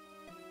know,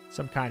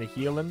 some kind of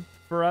healing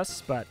for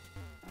us, but...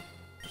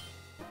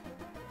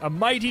 A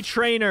mighty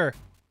trainer!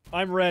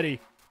 I'm ready.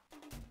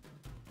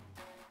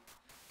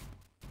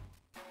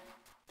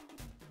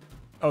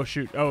 Oh,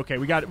 shoot. Oh, okay.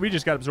 We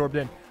just got absorbed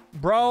in.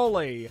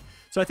 Brawly.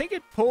 So I think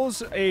it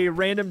pulls a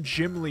random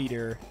gym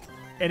leader,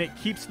 and it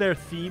keeps their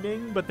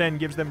theming, but then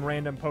gives them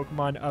random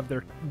Pokemon of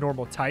their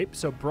normal type.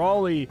 So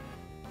Brawly...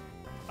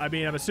 I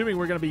mean, I'm assuming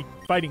we're going to be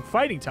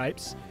fighting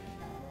types,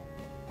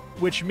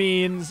 which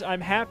means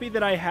I'm happy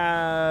that I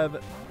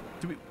have...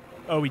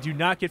 we do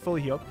not get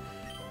fully healed.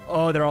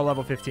 Oh, they're all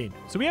level 15.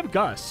 So we have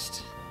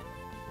Gust.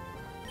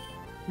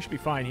 We should be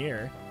fine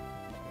here.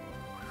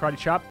 Karate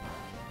Chop.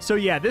 So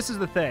yeah, this is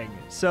the thing.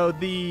 So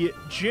the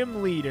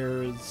gym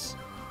leaders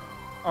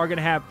are going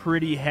to have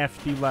pretty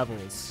hefty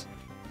levels.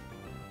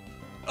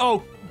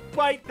 Oh,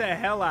 bite the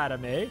hell out of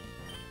me.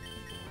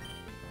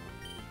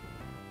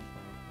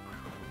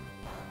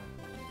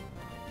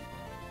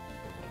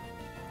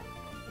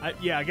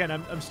 Yeah, again,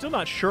 I'm still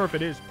not sure if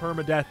it is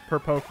permadeath per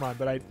Pokemon,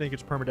 but I think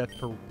it's permadeath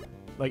per,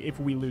 like, if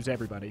we lose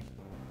everybody.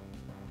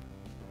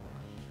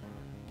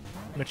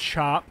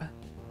 Machop.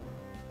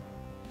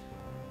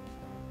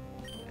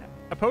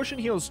 A potion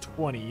heals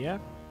 20, yeah?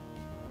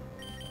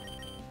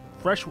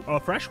 Fresh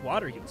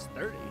water heals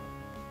 30.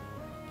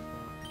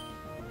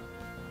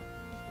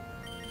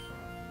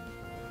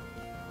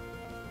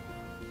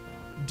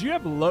 Do you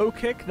have low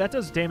kick? That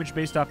does damage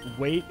based off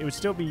weight. It would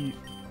still be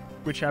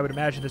which I would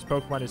imagine this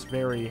Pokemon is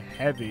very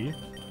heavy.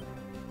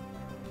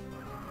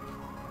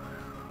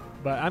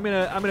 But I'm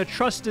gonna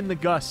trust in the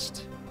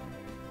gust.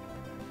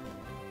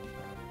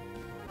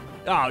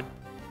 Oh.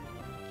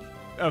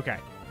 Okay.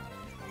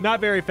 Not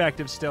very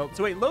effective still.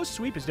 So wait, low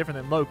sweep is different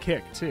than low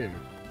kick, too.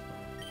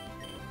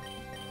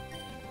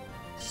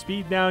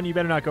 Speed down, you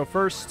better not go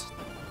first.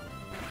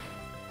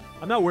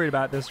 I'm not worried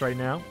about this right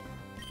now.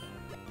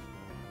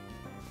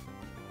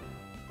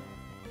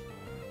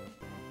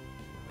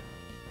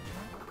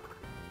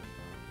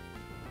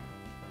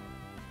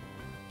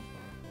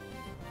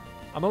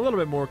 I'm a little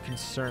bit more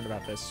concerned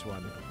about this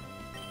one.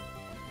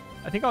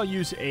 I think I'll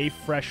use a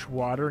fresh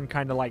water and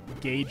kind of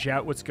like gauge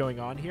out what's going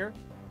on here.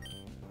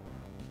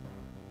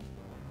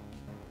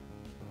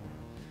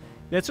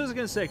 That's what I was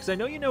going to say, because I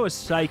know you know a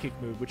psychic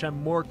move, which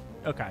I'm more...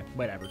 Okay,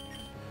 whatever.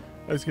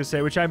 I was going to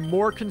say, which I'm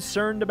more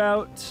concerned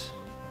about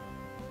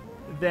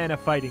than a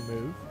fighting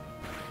move.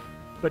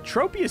 But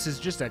Tropius is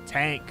just a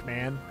tank,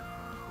 man.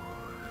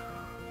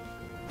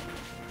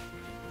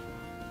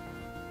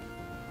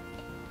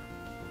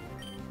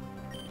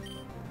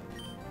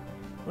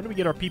 When do we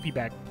get our PP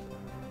back?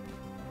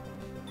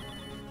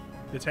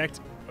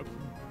 Detect. Oh,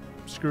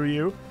 screw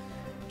you.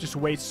 Just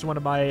wastes one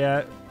of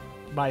my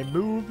my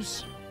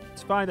moves.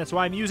 It's fine. That's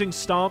why I'm using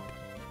Stomp.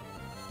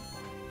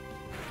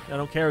 I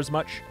don't care as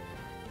much.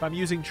 If I'm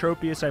using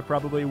Tropius, I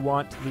probably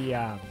want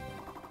the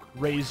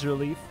Razor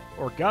Leaf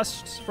or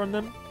Gusts from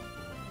them.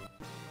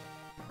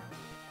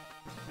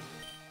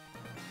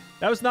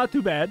 That was not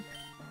too bad.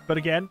 But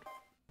again,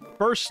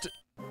 first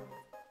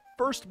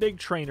big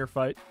trainer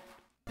fight.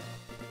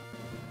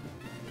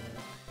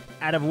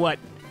 Out of what?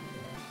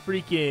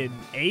 Freaking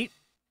 8?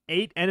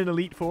 8 and an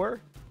Elite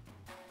Four?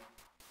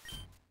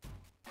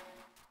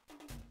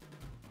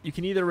 You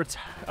can either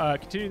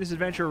continue this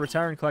adventure or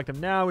retire and collect them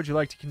now. Would you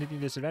like to continue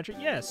this adventure?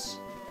 Yes.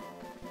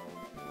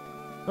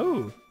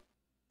 Oh.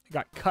 I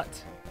got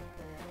cut.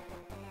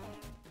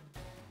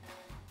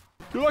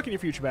 Good luck in your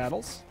future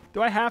battles.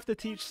 Do I have to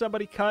teach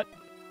somebody cut?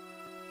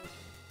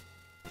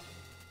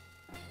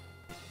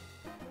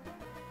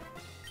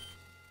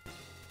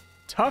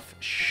 Tough,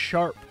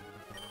 sharp.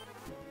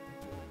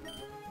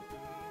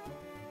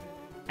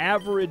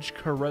 Average,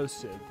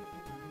 corrosive.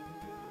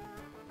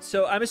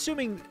 So I'm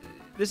assuming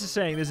this is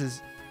saying this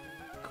is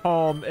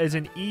calm as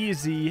an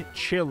easy,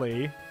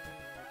 chilly.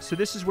 So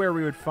this is where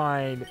we would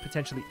find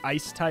potentially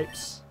ice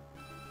types.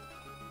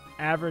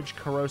 Average,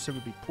 corrosive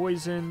would be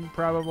poison,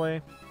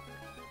 probably.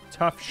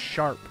 Tough,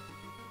 sharp.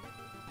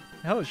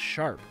 The hell is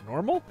sharp?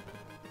 Normal?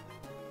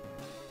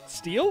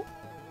 Steel?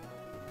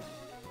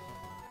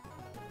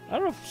 I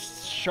don't know if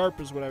sharp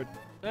is what I would...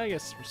 I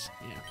guess,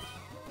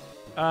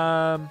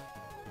 yeah.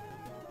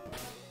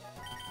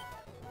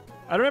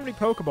 I don't have any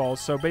Pokeballs,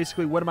 so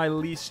basically what am I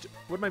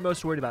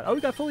most worried about? Oh, we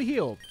got fully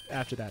healed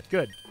after that.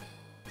 Good.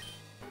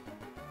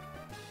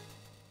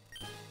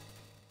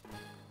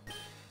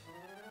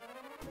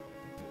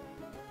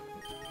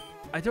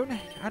 I don't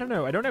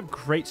know. I don't have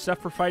great stuff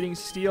for fighting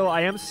Steel.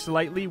 I am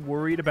slightly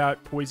worried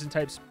about poison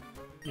types,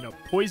 you know,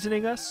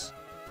 poisoning us.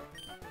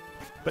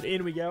 But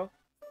in we go.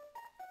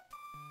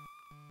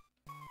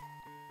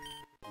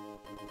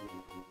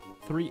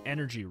 3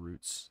 energy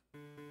roots.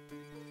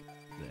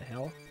 The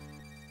hell?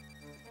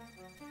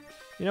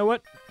 You know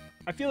what?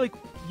 I feel like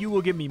you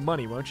will give me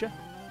money, won't you?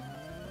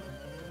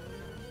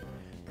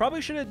 Probably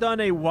should have done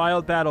a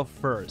wild battle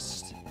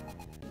first.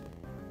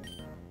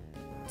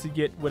 To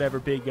get whatever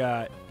big,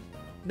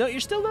 No, you're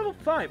still level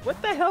 5.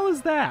 What the hell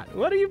is that?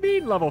 What do you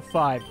mean level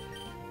 5?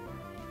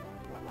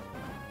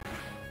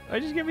 I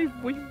just get me...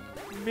 What you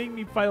make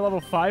me fight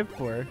level 5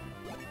 for?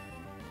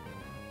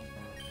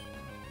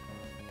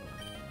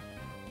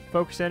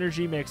 Focus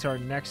energy makes our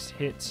next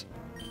hit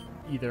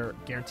either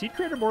guaranteed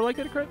crit or more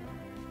likely to crit.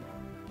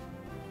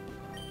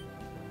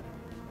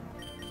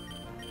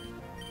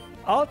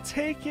 I'll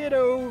take it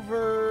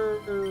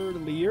over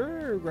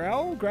Leer or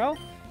Growl.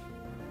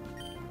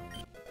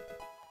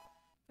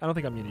 I don't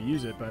think I'm going to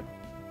use it, but...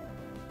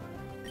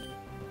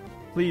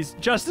 Please,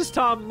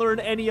 JusticeTom,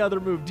 learn any other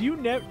move.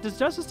 Does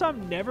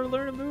JusticeTom never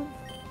learn a move?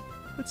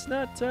 It's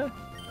not, Okay,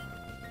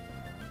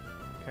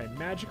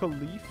 Magical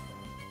Leaf.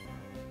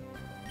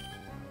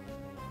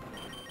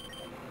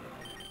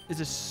 Is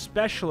a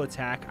special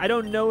attack. I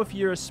don't know if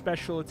you're a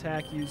special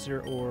attack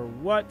user or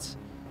what.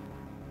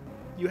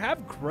 You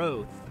have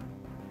growth.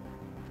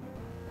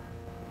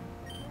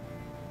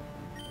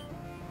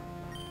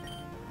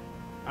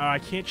 Oh, I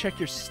can't check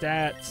your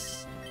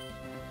stats.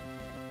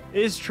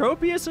 Is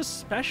Tropius a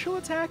special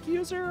attack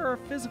user or a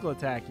physical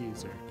attack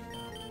user?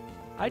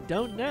 I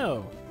don't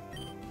know.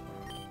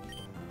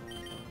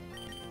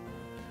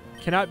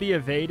 Cannot be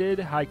evaded.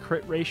 High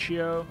crit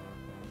ratio.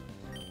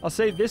 I'll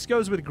say this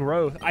goes with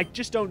growth. I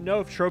just don't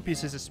know if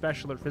Tropius is a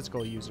special or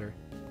physical user.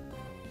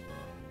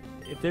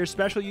 If they're a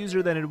special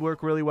user, then it'd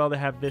work really well to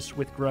have this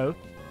with growth.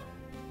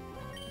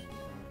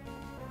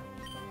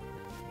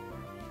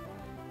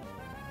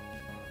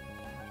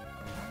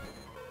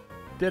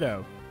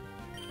 Ditto.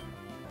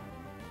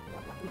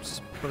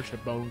 Oops. Probably should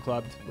have Bone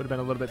Clubbed. Would have been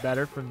a little bit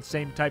better from the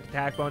same type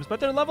attack bonus. But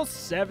they're level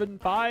 7,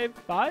 5,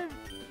 5,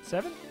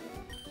 7?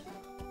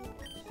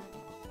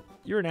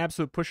 You're an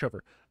absolute pushover.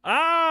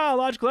 Ah,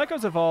 Logical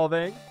Echo's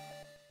evolving.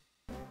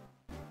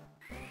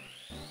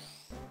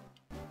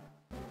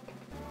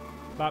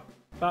 Bop,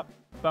 bop,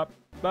 bop,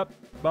 bop,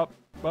 bop,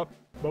 bop,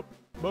 bop,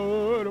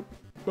 bop,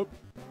 bop.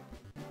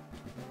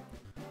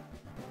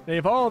 They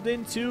evolved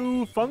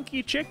into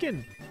Funky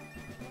Chicken.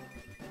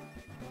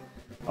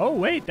 Oh,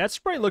 wait, that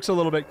sprite looks a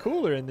little bit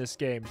cooler in this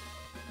game.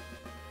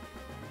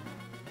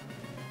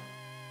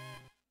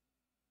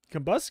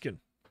 Combustion.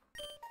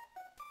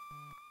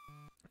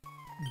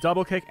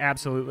 Double kick,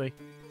 absolutely.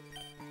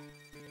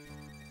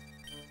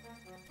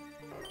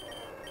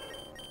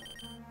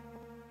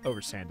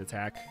 Over Sand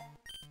Attack.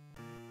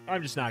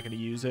 I'm just not going to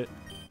use it.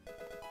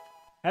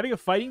 Having a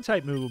fighting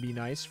type move will be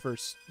nice for,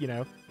 you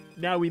know.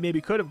 Now we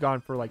maybe could have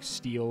gone for, like,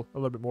 Steel a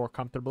little bit more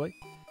comfortably.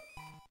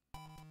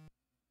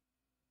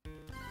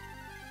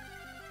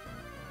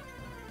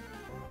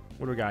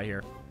 What do we got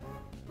here?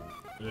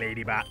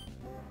 Ladybot.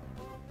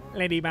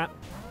 Ladybot.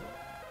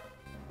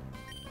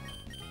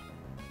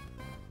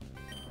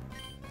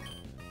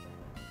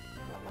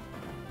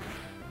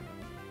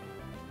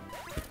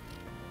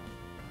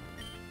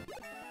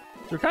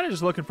 So we're kind of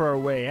just looking for our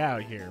way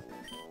out here.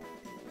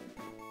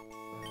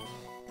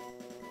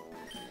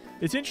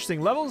 It's interesting.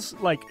 Levels,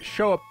 like,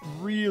 show up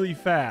really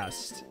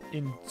fast.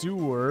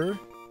 Endure.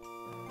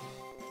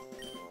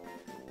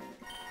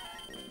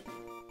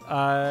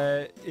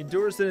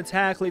 Endures an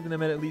attack, leaving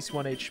them at least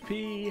 1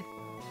 HP.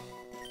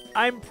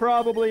 I'm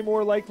probably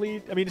more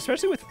likely... I mean,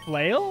 especially with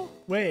Flail?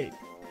 Wait.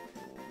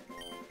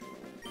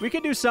 We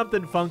can do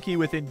something funky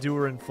with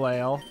Endure and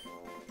Flail,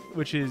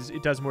 which is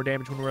it does more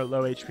damage when we're at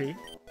low HP.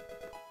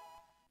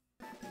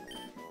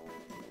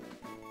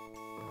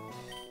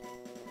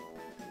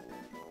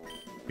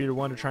 Peter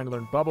Wonder trying to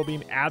learn Bubble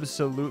Beam.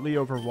 Absolutely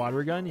over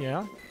Water Gun,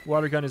 yeah.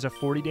 Water Gun is a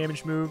 40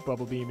 damage move.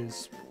 Bubble Beam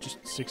is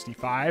just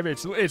 65.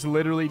 It's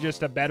literally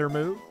just a better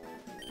move.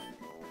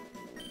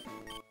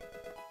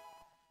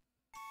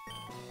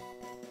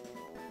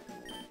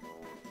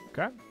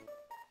 Okay.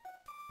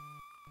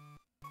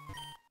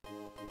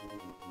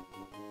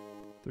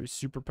 3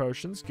 super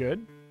potions,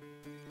 good.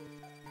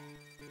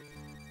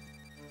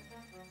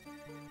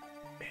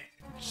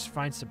 Just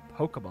find some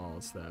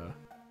Pokeballs, though.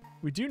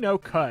 We do know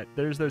Cut.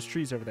 There's those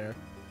trees over there.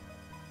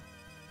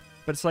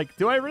 But it's like,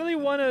 do I really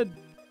want to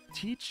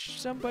teach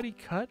somebody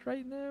Cut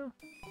right now?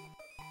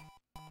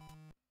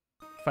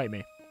 Fight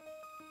me.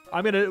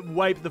 I'm going to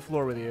wipe the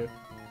floor with you.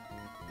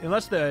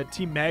 Unless the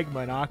Team Magma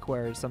and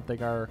Aqua or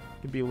something are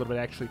can be a little bit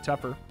actually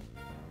tougher.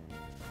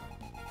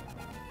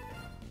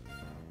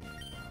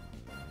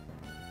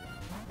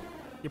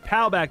 Your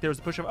pal back there was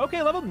a push-up.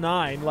 Okay, level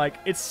 9. Like,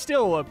 it's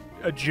still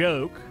a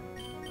joke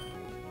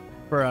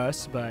for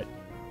us, but...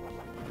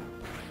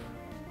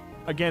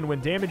 Again, when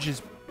damage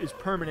is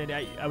permanent,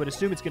 I would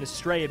assume it's going to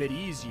stray a bit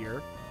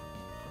easier.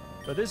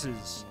 But this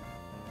is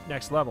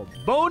next level.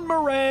 Bone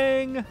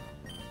Meringue!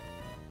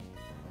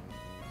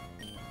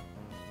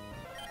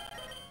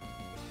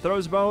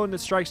 Throws bone that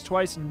strikes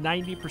twice,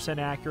 90%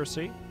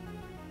 accuracy.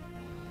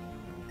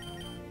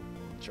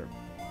 Sure.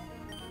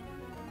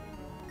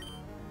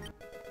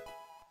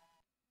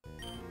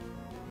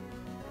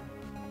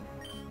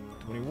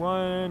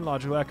 '21.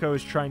 Logical Echo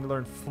is trying to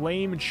learn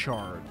Flame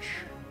Charge.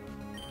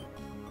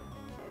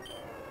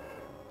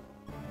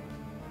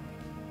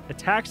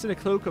 Attacks in a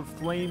cloak of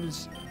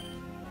flames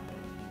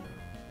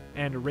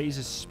and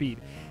raises speed.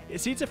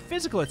 See, it's a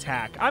physical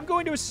attack. I'm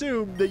going to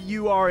assume that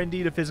you are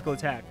indeed a physical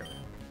attacker.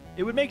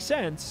 It would make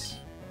sense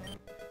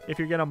if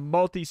you're going to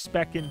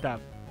multi-spec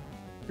into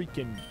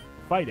freaking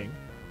fighting.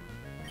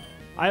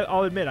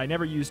 I'll admit, I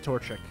never used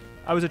Torchic.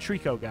 I was a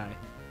Trico guy.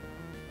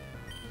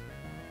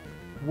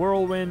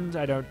 Whirlwind,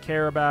 I don't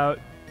care about.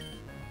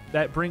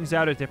 That brings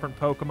out a different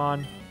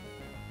Pokemon.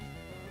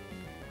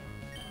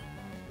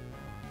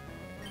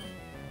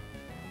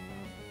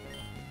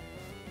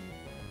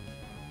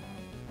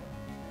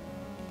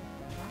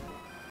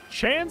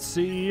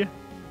 Chansey.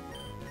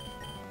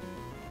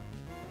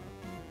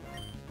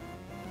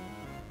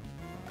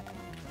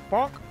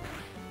 Bonk.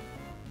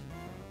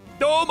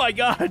 Oh my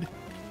god.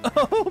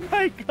 Oh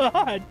my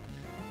god.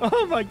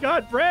 Oh my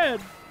god, Brad.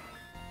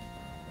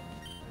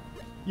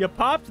 You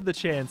popped the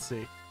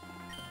Chansey.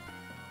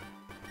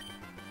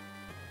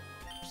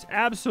 Just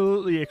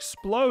absolutely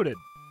exploded.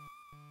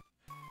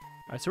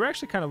 Alright, so we're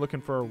actually kind of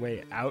looking for a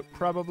way out,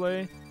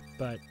 probably.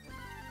 But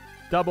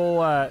double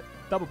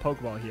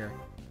Pokeball here.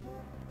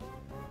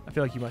 I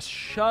feel like you must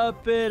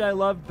Shuppet. I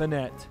love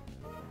Banette.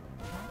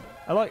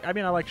 I like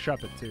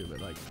Shuppet too,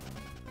 but like...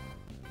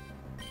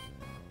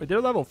 But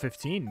they're level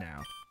 15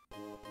 now.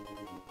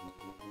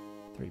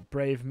 3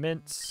 Brave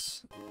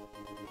Mints.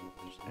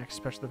 X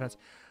Special Defense.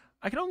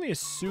 I can only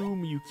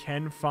assume you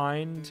can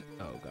find...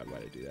 Oh god, why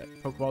did I do that?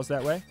 Pokeballs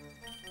that way?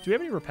 Do we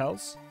have any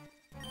repels?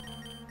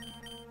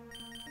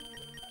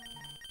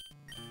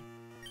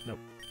 Nope.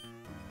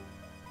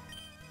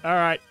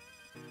 Alright.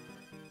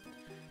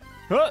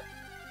 Huh!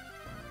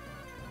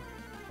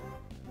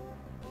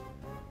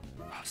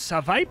 It's a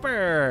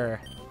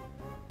Viper!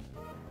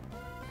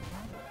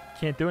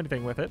 Can't do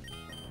anything with it.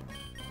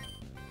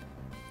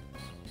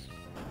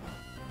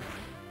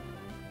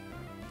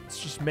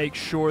 Let's just make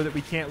sure that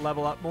we can't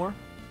level up more.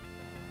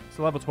 It's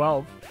level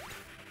 12.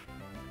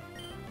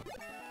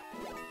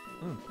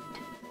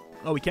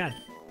 Oh, we can.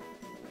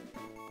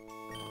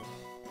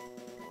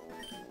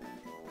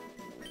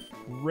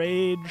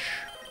 Rage.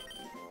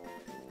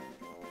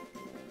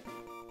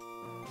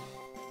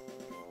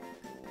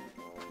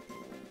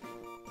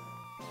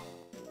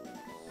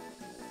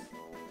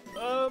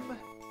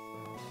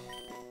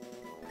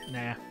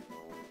 Nah.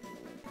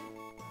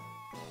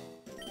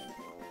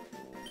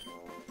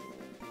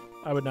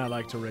 I would not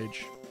like to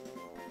rage.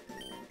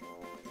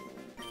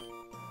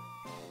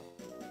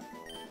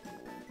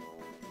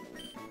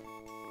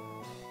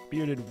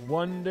 Bearded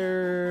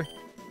Wonder.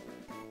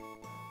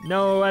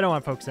 No, I don't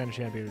want Focus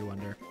Energy on Bearded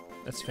Wonder.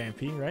 That's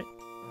Phanpy, right?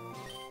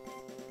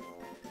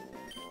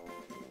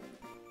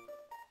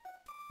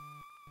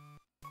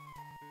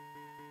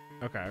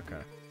 Okay,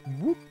 okay.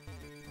 Whoop.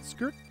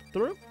 Skirt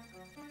through.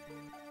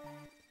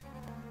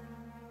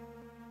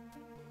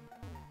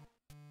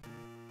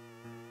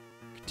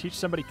 Teach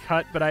somebody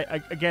cut, but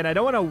again, I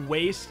don't want to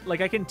waste,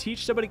 like I can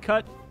teach somebody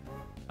cut.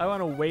 I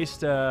want to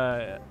waste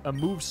a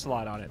move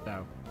slot on it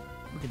though.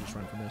 We can just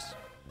run from this.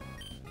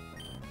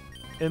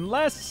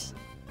 Unless,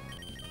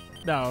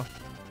 no,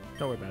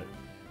 don't worry about it.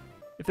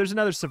 If there's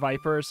another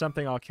Seviper or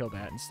something, I'll kill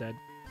that instead.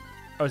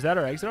 Oh, is that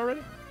our exit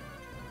already?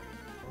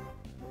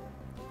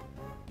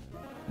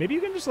 Maybe you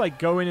can just like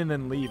go in and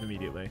then leave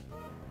immediately.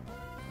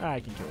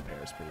 I can kill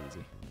Paris pretty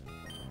easy.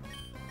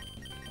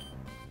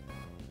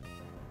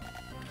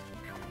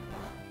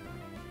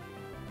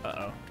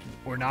 Uh-oh.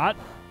 Or not.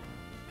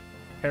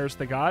 Paris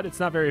the God. It's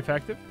not very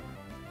effective.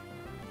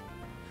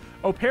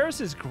 Oh, Paris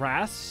is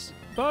grass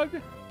bug?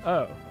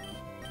 Oh.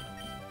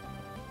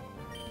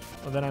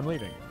 Well, then I'm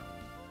leaving.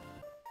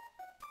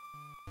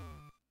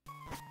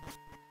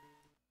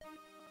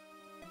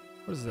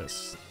 What is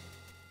this?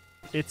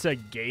 It's a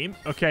game?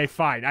 Okay,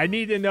 fine. I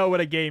need to know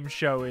what a game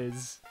show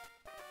is.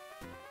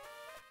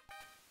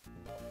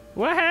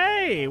 Well,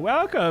 hey!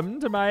 Welcome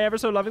to my ever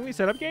so lovingly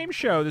set up game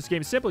show. This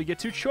game is simple. You get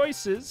two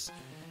choices.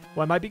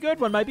 One might be good,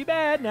 one might be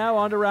bad. Now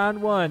on to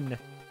round one.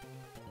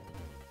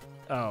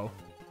 Oh.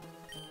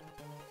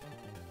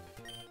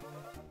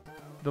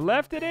 The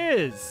left it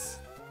is.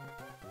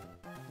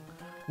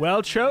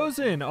 Well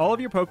chosen. All of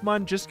your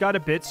Pokemon just got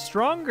a bit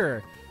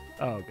stronger.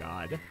 Oh,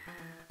 God.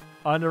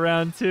 On to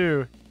round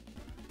two.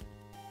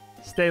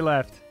 Stay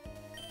left.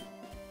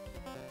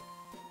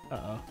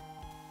 Uh-oh.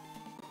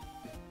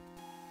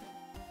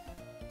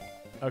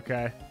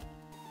 Okay.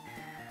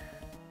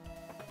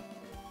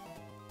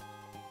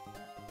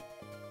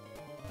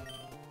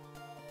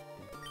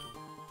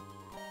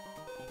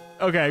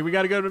 Okay, we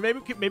gotta go to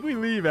maybe we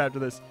leave after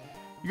this.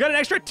 You got an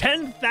extra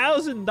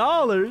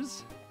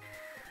 $10,000.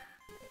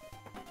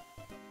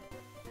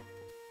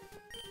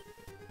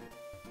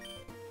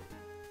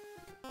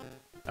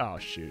 Oh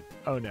shoot.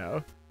 Oh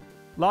no.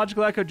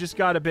 Logical Echo just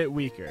got a bit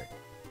weaker.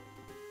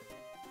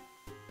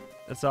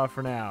 That's all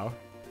for now.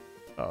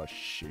 Oh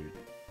shoot.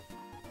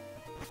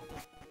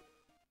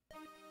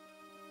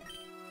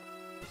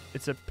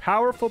 It's a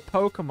powerful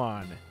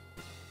Pokemon.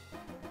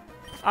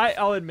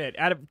 I'll admit,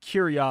 out of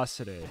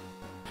curiosity.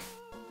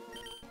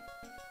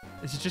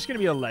 Is it just going to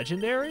be a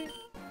legendary?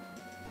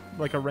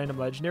 Like a random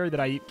legendary that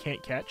I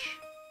can't catch?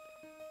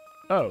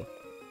 Oh.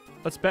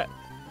 Let's bet.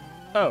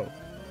 Oh.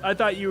 I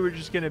thought you were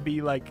just going to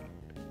be like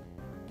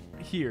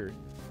here.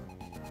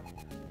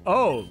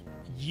 Oh.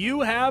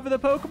 You have the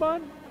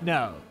Pokemon?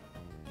 No.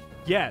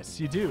 Yes,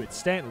 you do. It's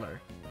Stantler.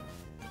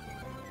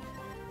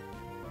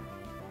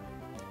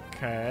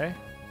 Okay.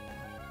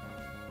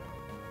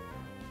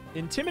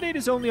 Intimidate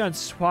is only on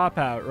swap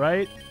out,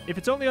 right? If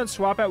it's only on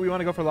swap out, we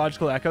want to go for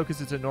Logical Echo because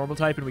it's a normal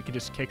type and we can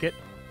just kick it.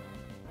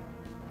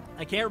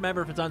 I can't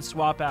remember if it's on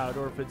swap out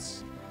or if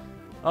it's...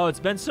 Oh, it's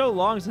been so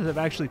long since I've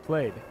actually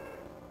played.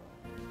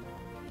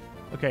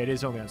 Okay, it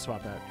is only on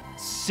swap out.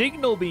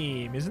 Signal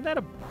Beam. Isn't that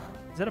a...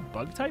 Is that a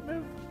bug type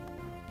move?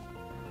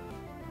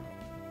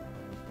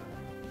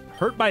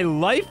 Hurt by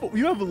life...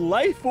 You have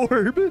Life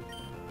Orb.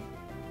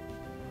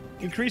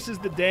 Increases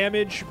the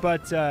damage,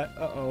 but,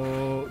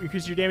 uh-oh.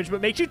 Increases your damage,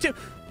 but makes you too...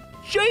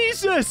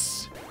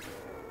 Jesus!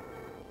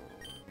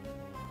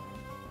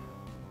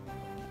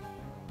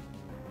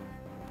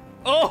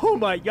 Oh,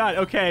 my God.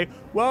 Okay.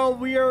 Well,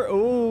 we are...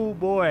 Oh,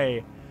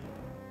 boy.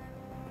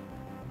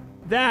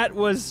 That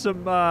was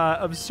some,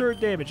 absurd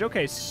damage.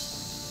 Okay,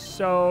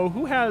 so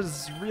who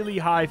has really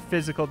high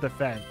physical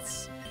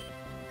defense?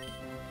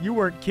 You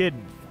weren't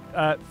kidding.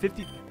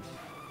 50...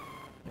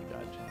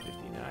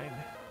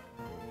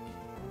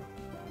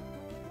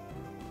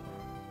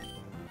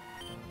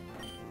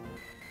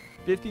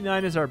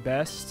 59 is our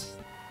best.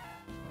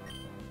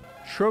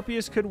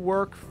 Tropius could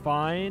work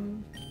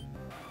fine.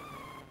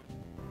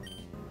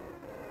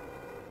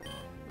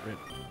 Rip.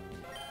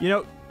 You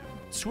know,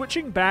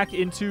 switching back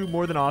into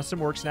More Than Awesome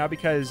works now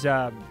because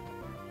I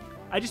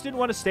just didn't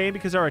want to stay in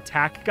because our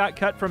attack got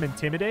cut from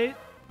Intimidate.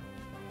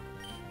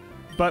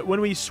 But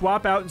when we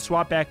swap out and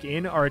swap back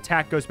in, our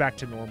attack goes back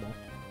to normal.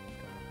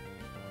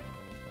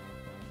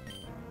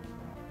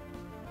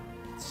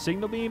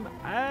 Signal beam?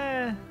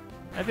 I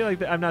feel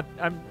like I was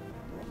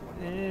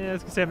going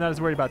to say I'm not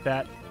as worried about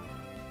that.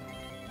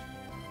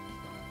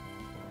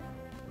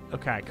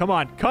 Okay, come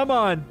on. Come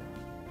on.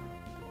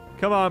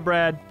 Come on,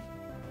 Brad.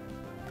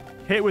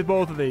 Hit with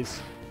both of these.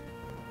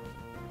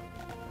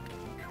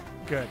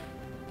 Good.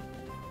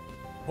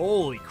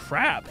 Holy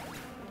crap.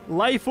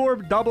 Life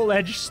Orb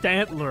Double-Edged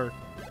Stantler.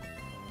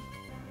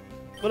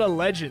 What a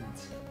legend.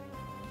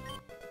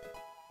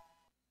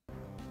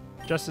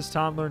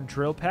 JusticeTom learned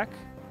Drill Peck.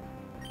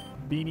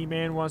 Beanie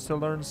Man wants to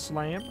learn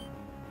Slam.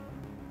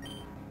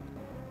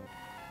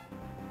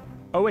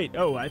 Oh, wait.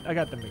 Oh, I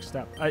got them mixed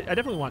up. I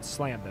definitely want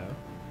Slam, though.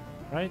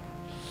 Right?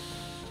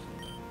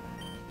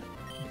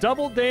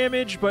 Double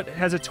damage, but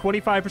has a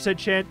 25%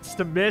 chance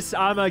to miss.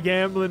 I'm a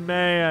gambling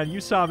man.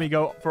 You saw me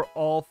go for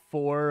all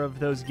 4 of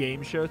those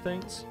game show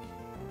things.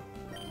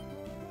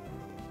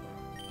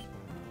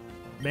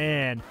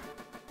 Man.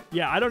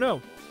 Yeah, I don't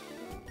know.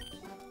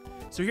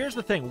 So here's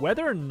the thing.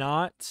 Whether or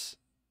not...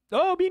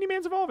 Oh, Beanie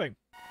Man's evolving.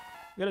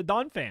 We got a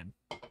Dawn fan.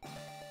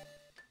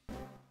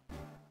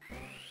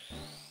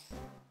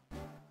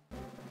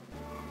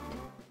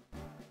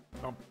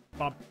 Bump,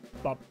 bump,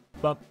 bump,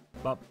 bump,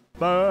 bump.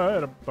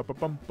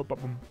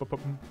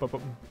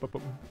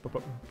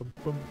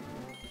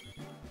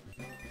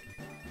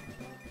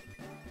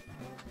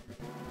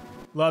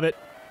 Love it.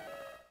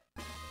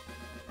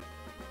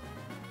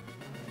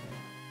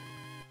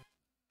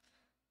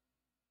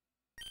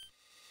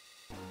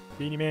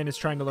 Beanie Man is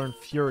trying to learn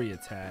Fury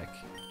Attack.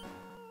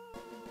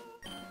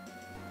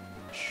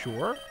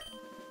 Sure.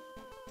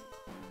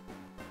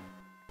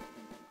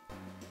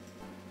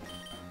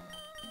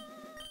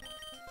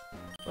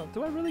 Well,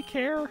 do I really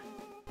care?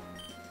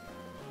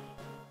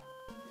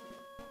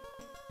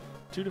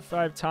 2 to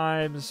 5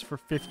 times for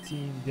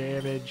 15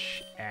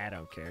 damage. I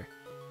don't care.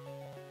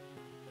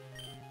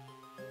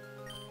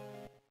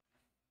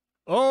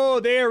 Oh,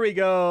 there we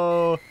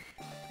go.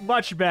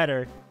 Much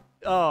better.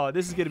 Oh,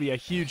 this is going to be a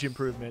huge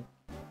improvement.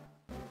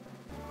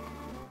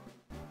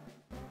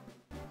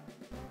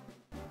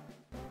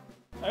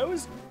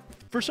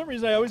 For some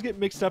reason, I always get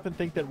mixed up and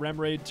think that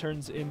Remoraid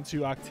turns into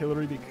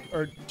Octillery,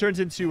 or turns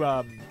into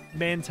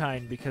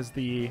Mantine because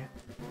the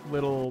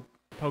little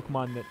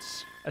Pokemon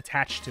that's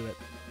attached to it.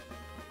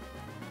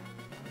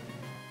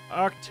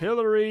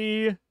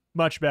 Octillery!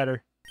 Much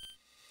better.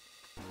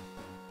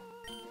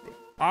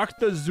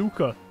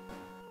 Octazuka.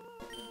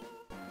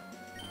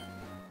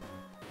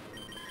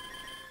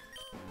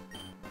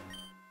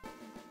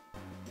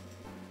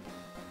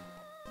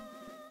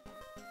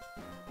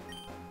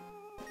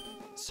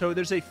 So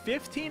there's a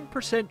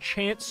 15%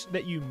 chance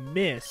that you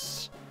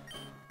miss,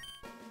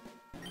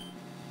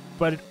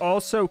 but it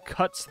also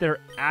cuts their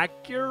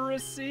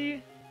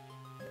accuracy.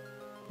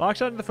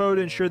 Locks onto the foe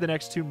to ensure the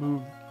next 2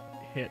 move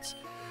hits.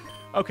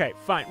 Okay,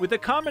 fine. With a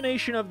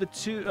combination of the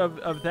two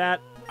of that,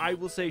 I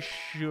will say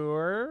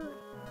sure.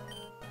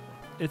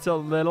 It's a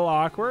little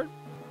awkward,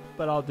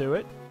 but I'll do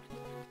it.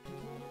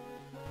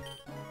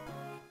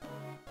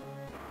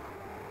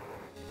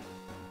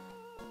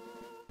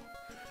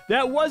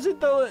 That wasn't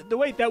the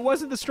wait, that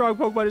wasn't the strong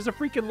Pokemon. It's a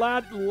freaking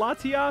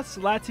Latios?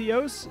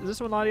 Latios? Is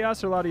this one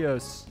Latios or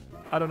Latios?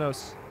 I don't know.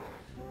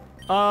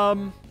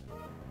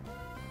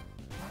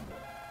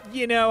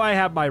 You know, I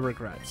have my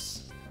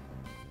regrets.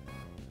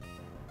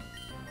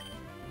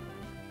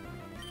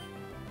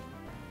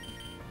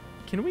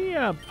 Can we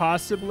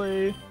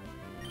possibly...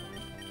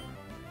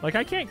 Like,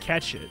 I can't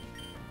catch it.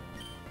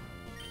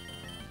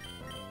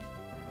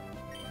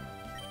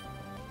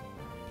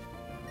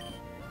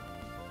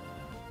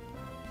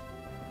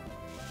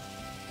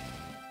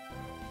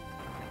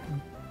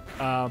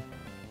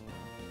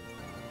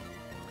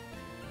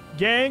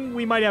 Gang,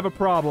 we might have a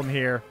problem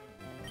here.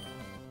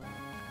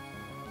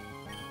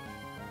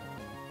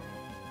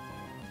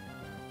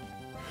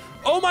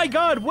 Oh my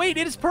god, wait,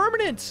 it is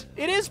permanent!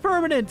 It is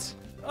permanent!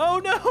 Oh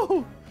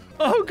no!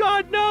 Oh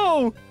god,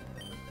 no!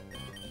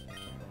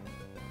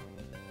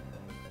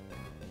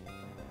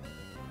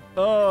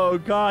 Oh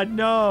god,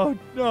 no!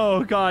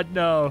 Oh god,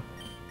 no.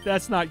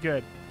 That's not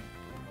good.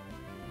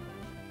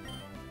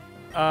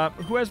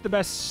 Who has the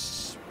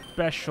best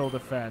special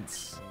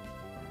defense?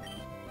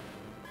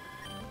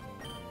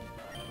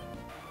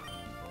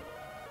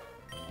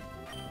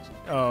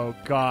 Oh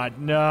god,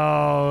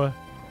 no.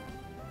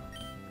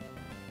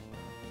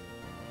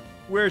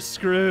 We're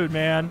screwed,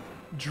 man.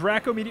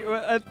 Draco Meteor...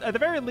 At the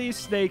very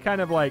least, they kind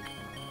of, like,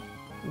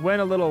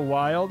 went a little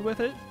wild with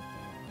it.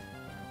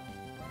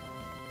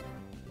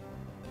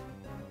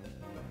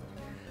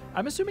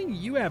 I'm assuming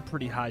you have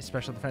pretty high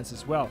special defense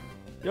as well.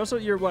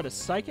 You're what, a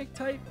psychic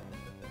type?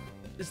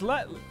 Is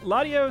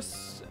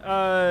Latios...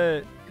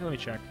 let me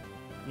check.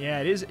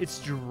 Yeah, it is. It's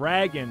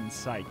Dragon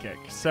Psychic.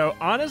 So,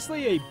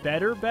 honestly, a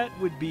better bet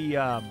would be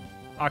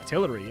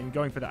Octillery and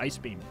going for the Ice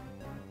Beam.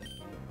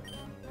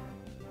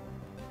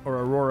 Or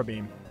Aurora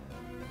Beam.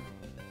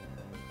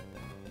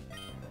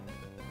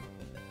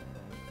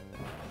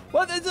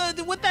 What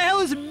the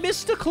hell is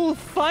mystical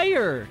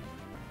fire?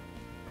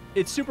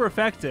 It's super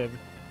effective.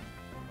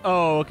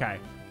 Oh, okay.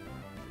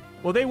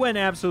 Well, they went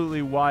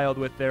absolutely wild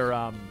with their,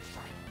 Yeah,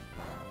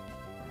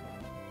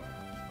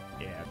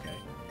 okay.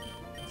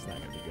 It's not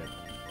gonna be good.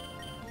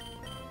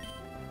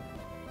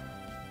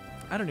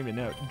 I don't even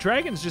know.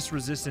 Dragon's just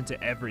resistant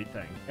to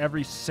everything.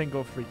 Every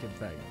single freaking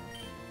thing.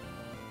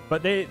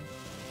 But they...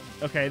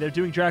 Okay, they're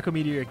doing Draco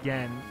Meteor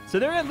again. So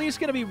they're at least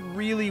gonna be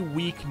really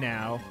weak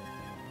now.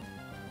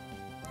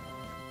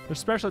 Their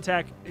special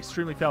attack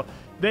extremely failed.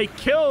 They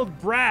killed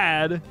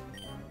Brad!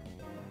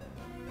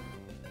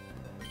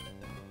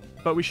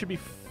 But we should be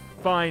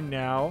fine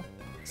now.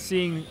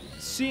 Seeing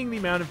the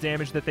amount of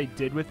damage that they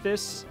did with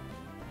this.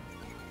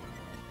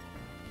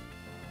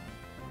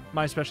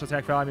 My special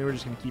attack fell. I mean, we're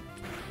just going to keep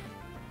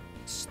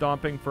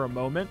stomping for a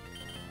moment.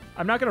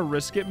 I'm not going to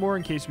risk it more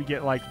in case we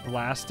get, like,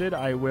 blasted.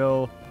 I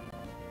will...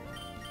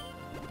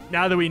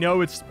 Now that we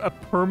know it's a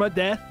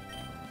permadeath,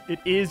 it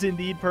is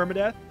indeed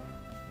permadeath.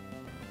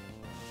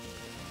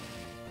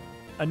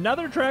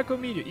 Another Draco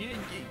Meteor.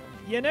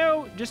 You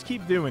know, just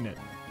keep doing it.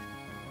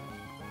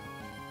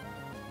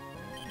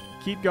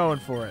 Keep going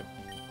for it.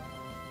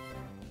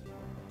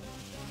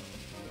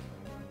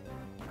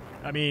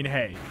 I mean,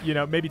 hey, you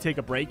know, maybe take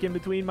a break in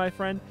between, my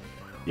friend.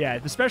 Yeah,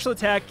 the special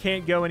attack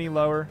can't go any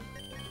lower.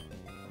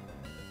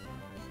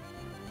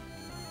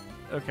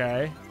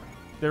 Okay.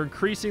 They're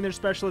increasing their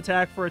special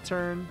attack for a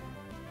turn.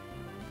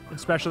 And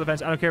special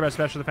defense. I don't care about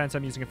special defense.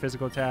 I'm using a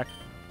physical attack.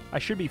 I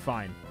should be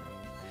fine.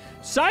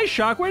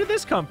 Psyshock, where did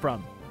this come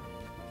from?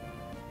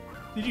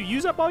 Did you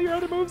use up all your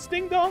other moves,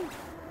 Ding Dong?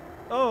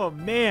 Oh,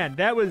 man.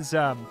 That was,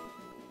 I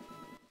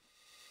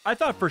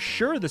thought for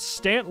sure the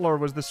Stantler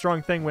was the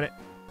strong thing when it...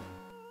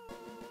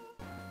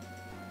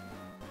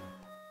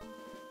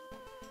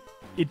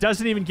 It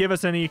doesn't even give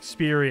us any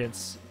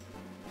experience.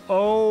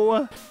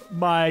 Oh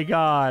my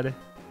god.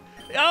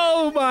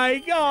 Oh my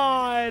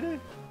god!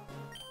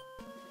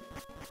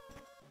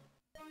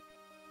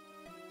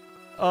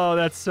 Oh,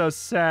 that's so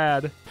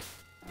sad.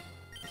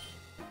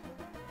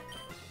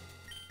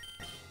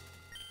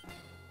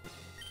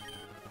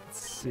 Let's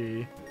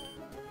see.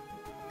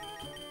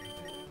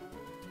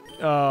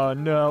 Oh,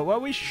 no.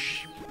 Well,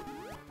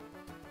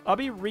 I'll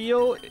be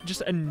real.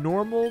 Just a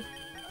normal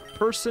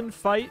person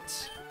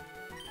fight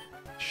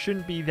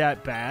shouldn't be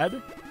that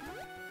bad.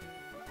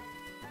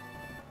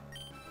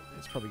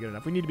 It's probably good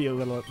enough. We need to be a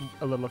little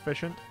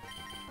efficient.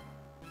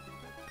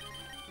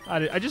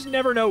 I just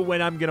never know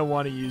when I'm going to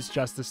want to use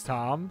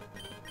JusticeTom.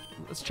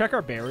 Let's check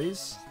our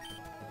berries.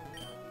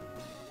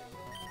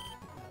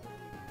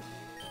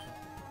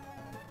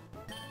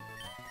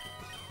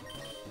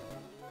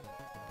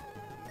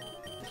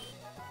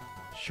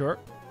 Sure.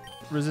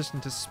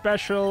 Resistant to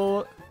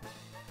special.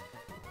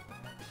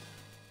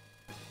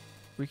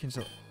 We can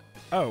still...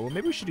 Oh, well,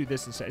 maybe we should do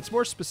this instead. It's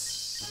more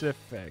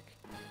specific.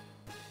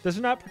 Does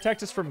it not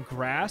protect us from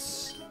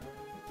grass?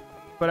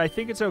 But I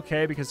think it's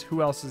okay because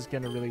who else is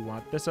going to really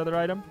want this other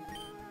item?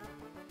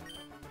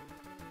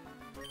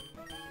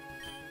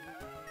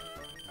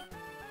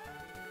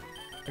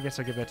 I guess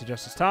I'll give that to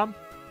JusticeTom.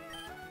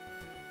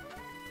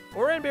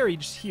 Oranberry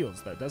just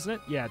heals, though, doesn't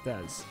it? Yeah, it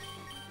does.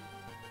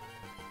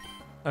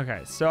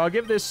 Okay, so I'll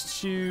give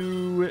this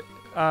to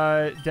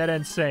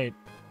Deadendsaint.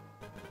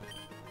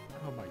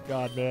 Oh my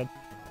god, man.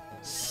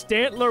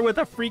 Stantler with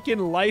a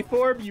freaking life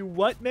orb? You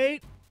what,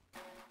 mate?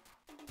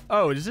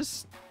 Oh, does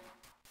this...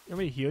 You want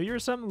me to heal you or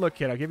something? Look,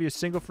 kid, I'll give you a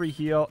single free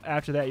heal.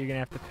 After that, you're going to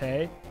have to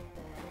pay.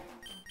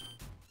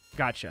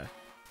 Gotcha.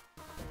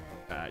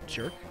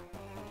 Jerk.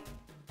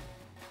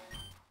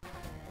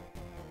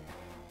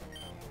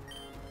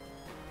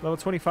 Level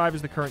 25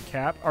 is the current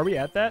cap. Are we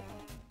at that?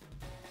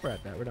 We're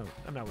at that.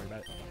 I'm not worried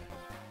about it.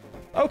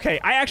 Okay,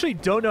 I actually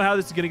don't know how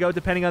this is going to go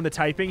depending on the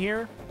typing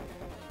here.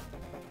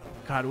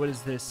 God, what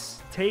is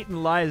this? Tate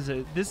and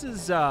Liza. This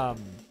is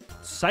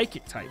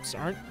psychic types,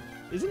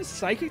 isn't it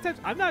psychic types?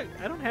 I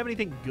don't have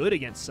anything good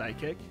against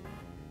psychic.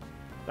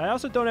 But I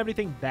also don't have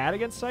anything bad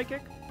against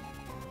psychic.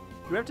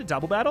 Do we have to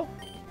double battle?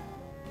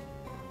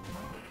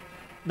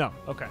 No.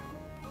 Okay.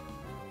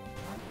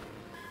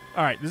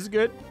 All right, this is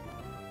good.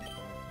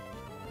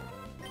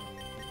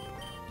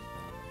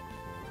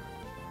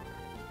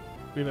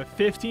 We have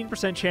a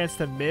 15% chance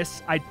to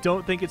miss. I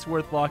don't think it's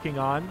worth locking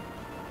on.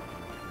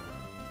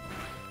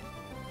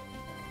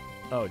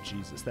 Oh,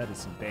 Jesus. That is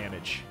some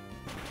damage.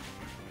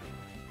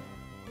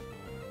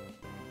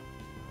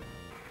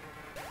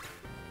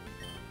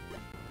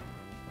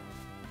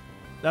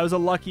 That was a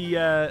lucky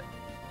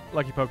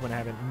Pokemon to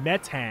have in.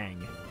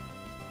 Metang.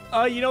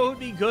 Oh, you know what would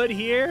be good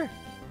here?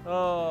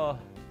 Oh.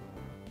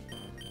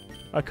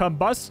 A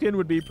Combustion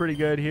would be pretty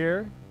good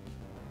here.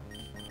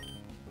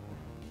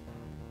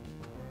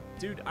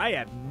 Dude, I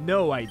have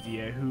no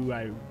idea who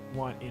I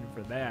want in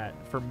for that.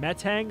 For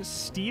Metang,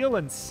 Steel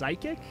and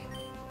Psychic?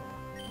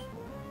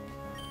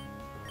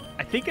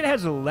 I think it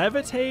has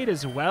Levitate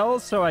as well,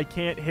 so I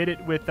can't hit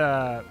it with...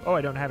 Oh,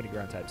 I don't have any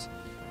ground types.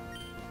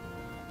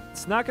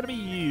 It's not going to be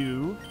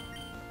you.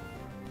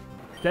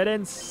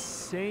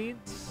 Deadendsaint.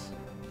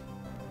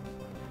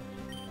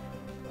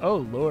 Oh,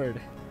 Lord.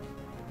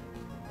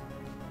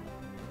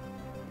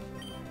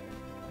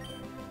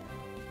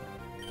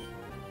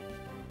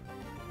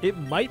 It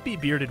might be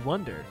Bearded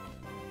Wonder.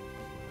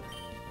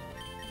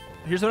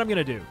 Here's what I'm going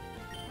to do.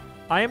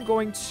 I am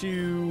going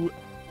to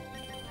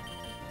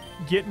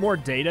get more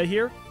data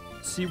here.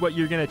 See what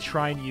you're going to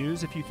try and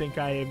use if you think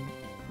I am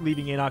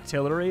leaving in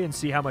Octillery and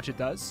see how much it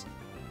does.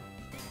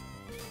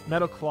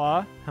 Metal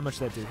Claw. How much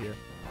does that do here?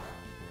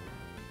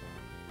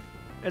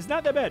 It's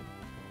not that bad.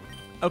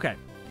 Okay.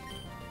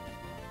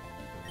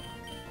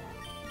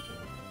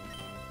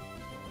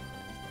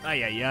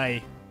 Ay, ay,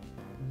 ay.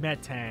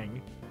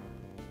 Metang.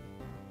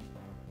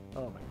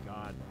 Oh, my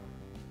God.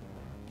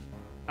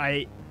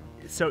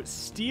 So,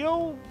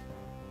 Steel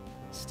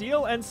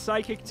and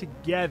Psychic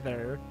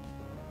together.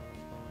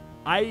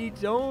 I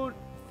don't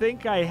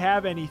think I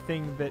have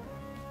anything that...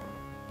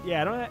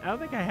 Yeah, I don't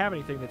think I have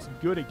anything that's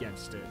good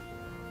against it.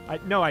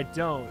 No, I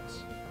don't.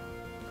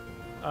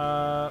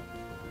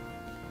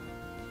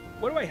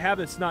 What do I have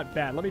that's not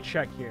bad? Let me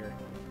check here.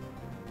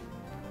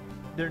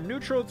 They're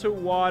neutral to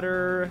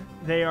water.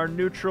 They are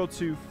neutral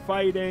to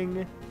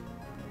fighting.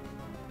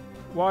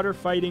 Water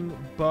fighting,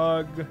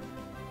 bug.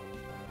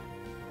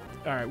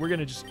 All right, we're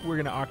gonna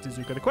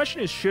Octazooka. The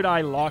question is, should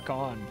I lock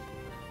on?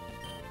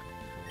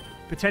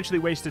 Potentially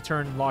waste a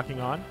turn locking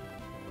on.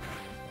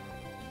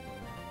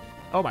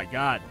 Oh my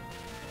God.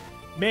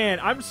 Man,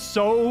 I'm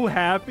so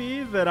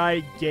happy that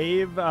I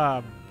gave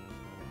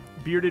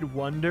Bearded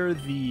Wonder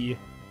the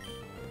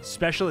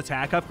special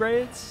attack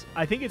upgrades.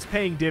 I think it's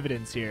paying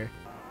dividends here.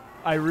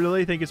 I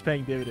really think it's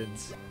paying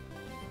dividends.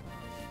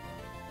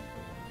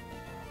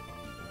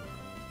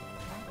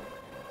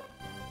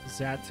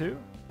 Zatu.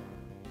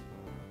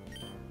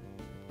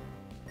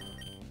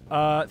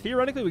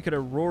 Theoretically, we could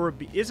Aurora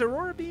Beam. Is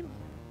Aurora Beam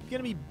going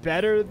to be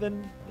better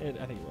than... I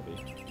think it will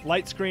be.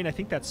 Light Screen, I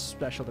think that's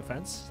special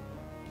defense.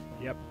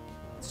 Yep.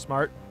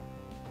 Smart.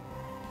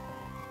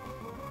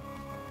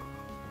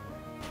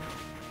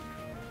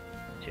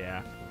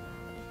 Yeah.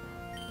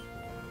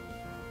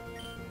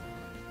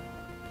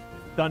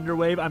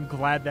 Thunderwave, I'm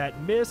glad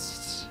that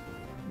missed.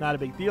 Not a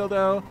big deal,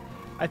 though.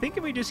 I think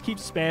if we just keep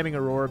spamming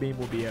Aurora Beam,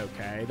 we'll be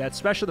okay. That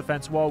special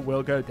defense wall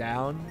will go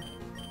down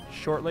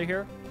shortly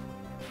here.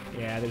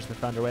 Yeah, there's the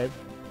Thunderwave.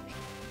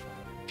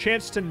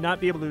 Chance to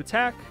not be able to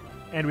attack,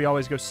 and we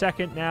always go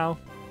second now.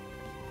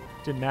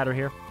 Didn't matter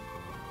here.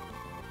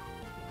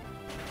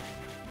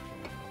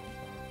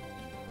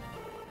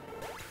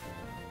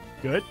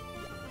 Good.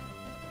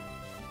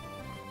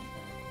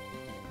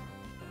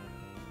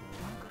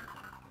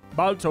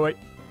 Baltoy.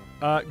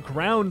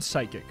 Ground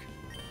Psychic.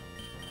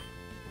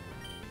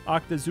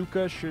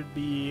 Octazooka should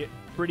be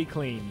pretty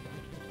clean.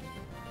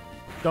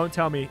 Don't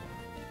tell me.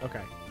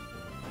 Okay.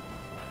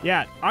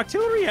 Yeah,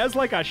 Octillery has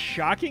like a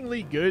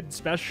shockingly good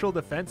special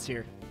defense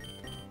here.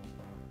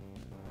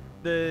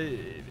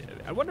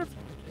 I wonder if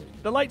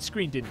the light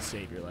screen didn't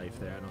save your life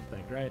there, I don't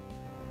think, right?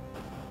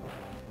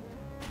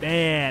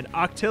 Man,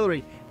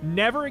 Octillery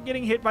never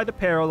getting hit by the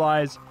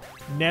Paralyze,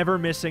 never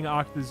missing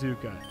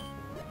Octazooka.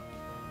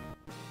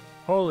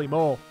 Holy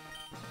mole.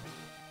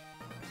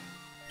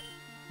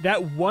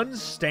 That one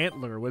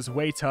Stantler was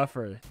way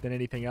tougher than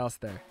anything else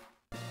there.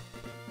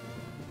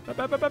 We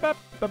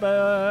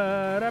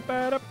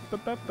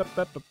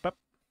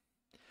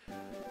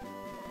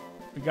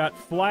got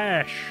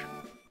Flash.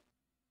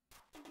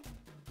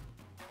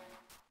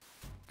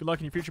 Good luck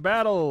in your future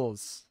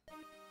battles.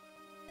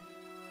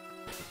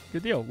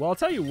 Good deal. Well, I'll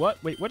tell you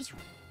what. Wait, what?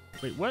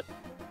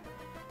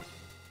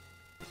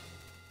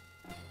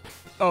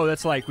 Oh,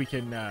 that's like we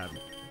can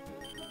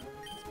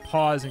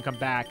pause and come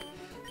back.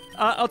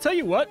 I'll tell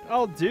you what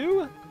I'll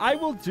do. I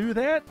will do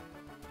that.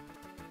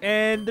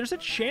 And there's a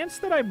chance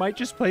that I might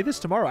just play this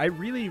tomorrow. I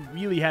really,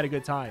 really had a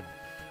good time.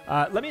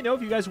 Let me know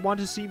if you guys want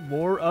to see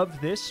more of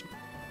this.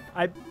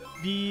 Let's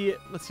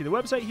see, the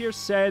website here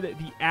said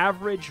the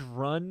average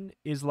run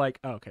is like...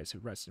 Oh, okay, so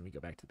rest and we go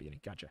back to the beginning.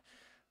 Gotcha.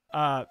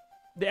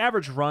 The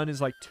average run is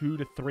like 2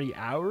 to 3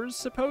 hours,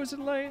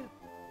 supposedly.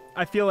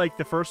 I feel like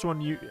the first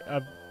one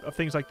of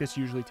things like this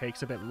usually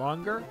takes a bit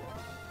longer.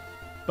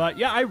 But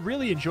yeah, I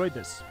really enjoyed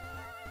this.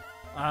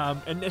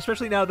 And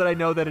especially now that I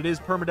know that it is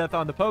permadeath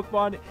on the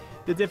Pokemon,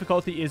 the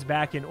difficulty is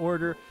back in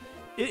order.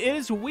 It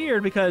is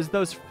weird because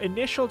those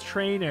initial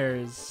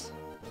trainers,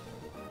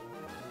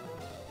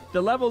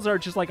 the levels are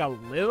just like a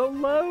little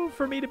low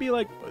for me to be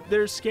like,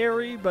 they're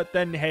scary, but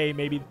then, hey,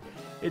 maybe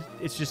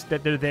it's just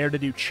that they're there to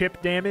do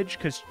chip damage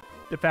because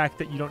the fact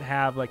that you don't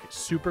have like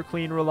super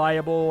clean,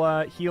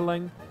 reliable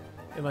healing,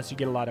 unless you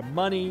get a lot of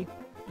money,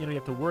 you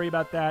have to worry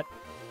about that.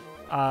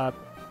 I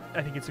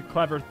think it's a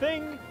clever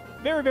thing.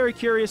 Very, very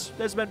curious.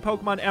 This has been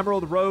Pokemon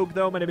Emerald Rogue,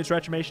 though. My name is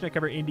Retromation. I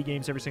cover indie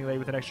games every single day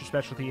with an extra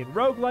specialty in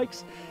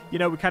roguelikes. We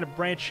kind of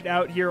branched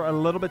out here a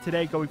little bit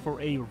today, going for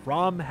a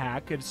ROM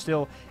hack. It's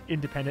still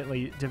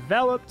independently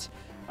developed,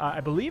 I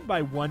believe,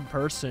 by one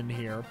person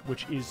here,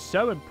 which is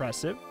so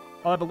impressive.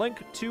 I'll have a link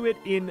to it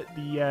in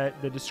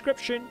the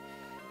description.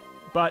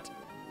 But,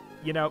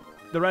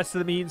 The rest of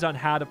the means on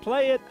how to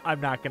play it,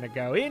 I'm not going to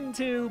go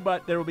into,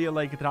 but there will be a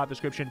link in the top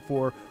description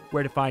for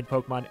where to find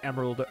Pokemon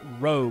Emerald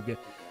Rogue.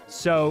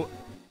 So,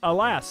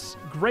 alas,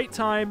 great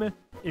time.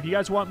 If you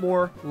guys want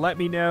more, let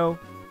me know.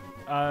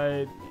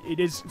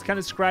 It kind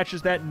of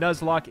scratches that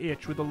Nuzlocke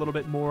itch with a little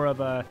bit more of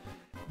a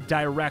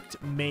direct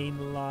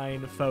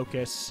mainline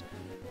focus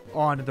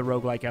on the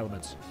roguelike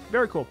elements.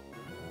 Very cool.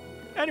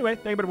 Anyway,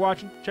 thank you for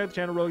watching. Check the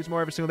channel, Rogues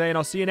more every single day, and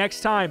I'll see you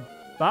next time.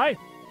 Bye!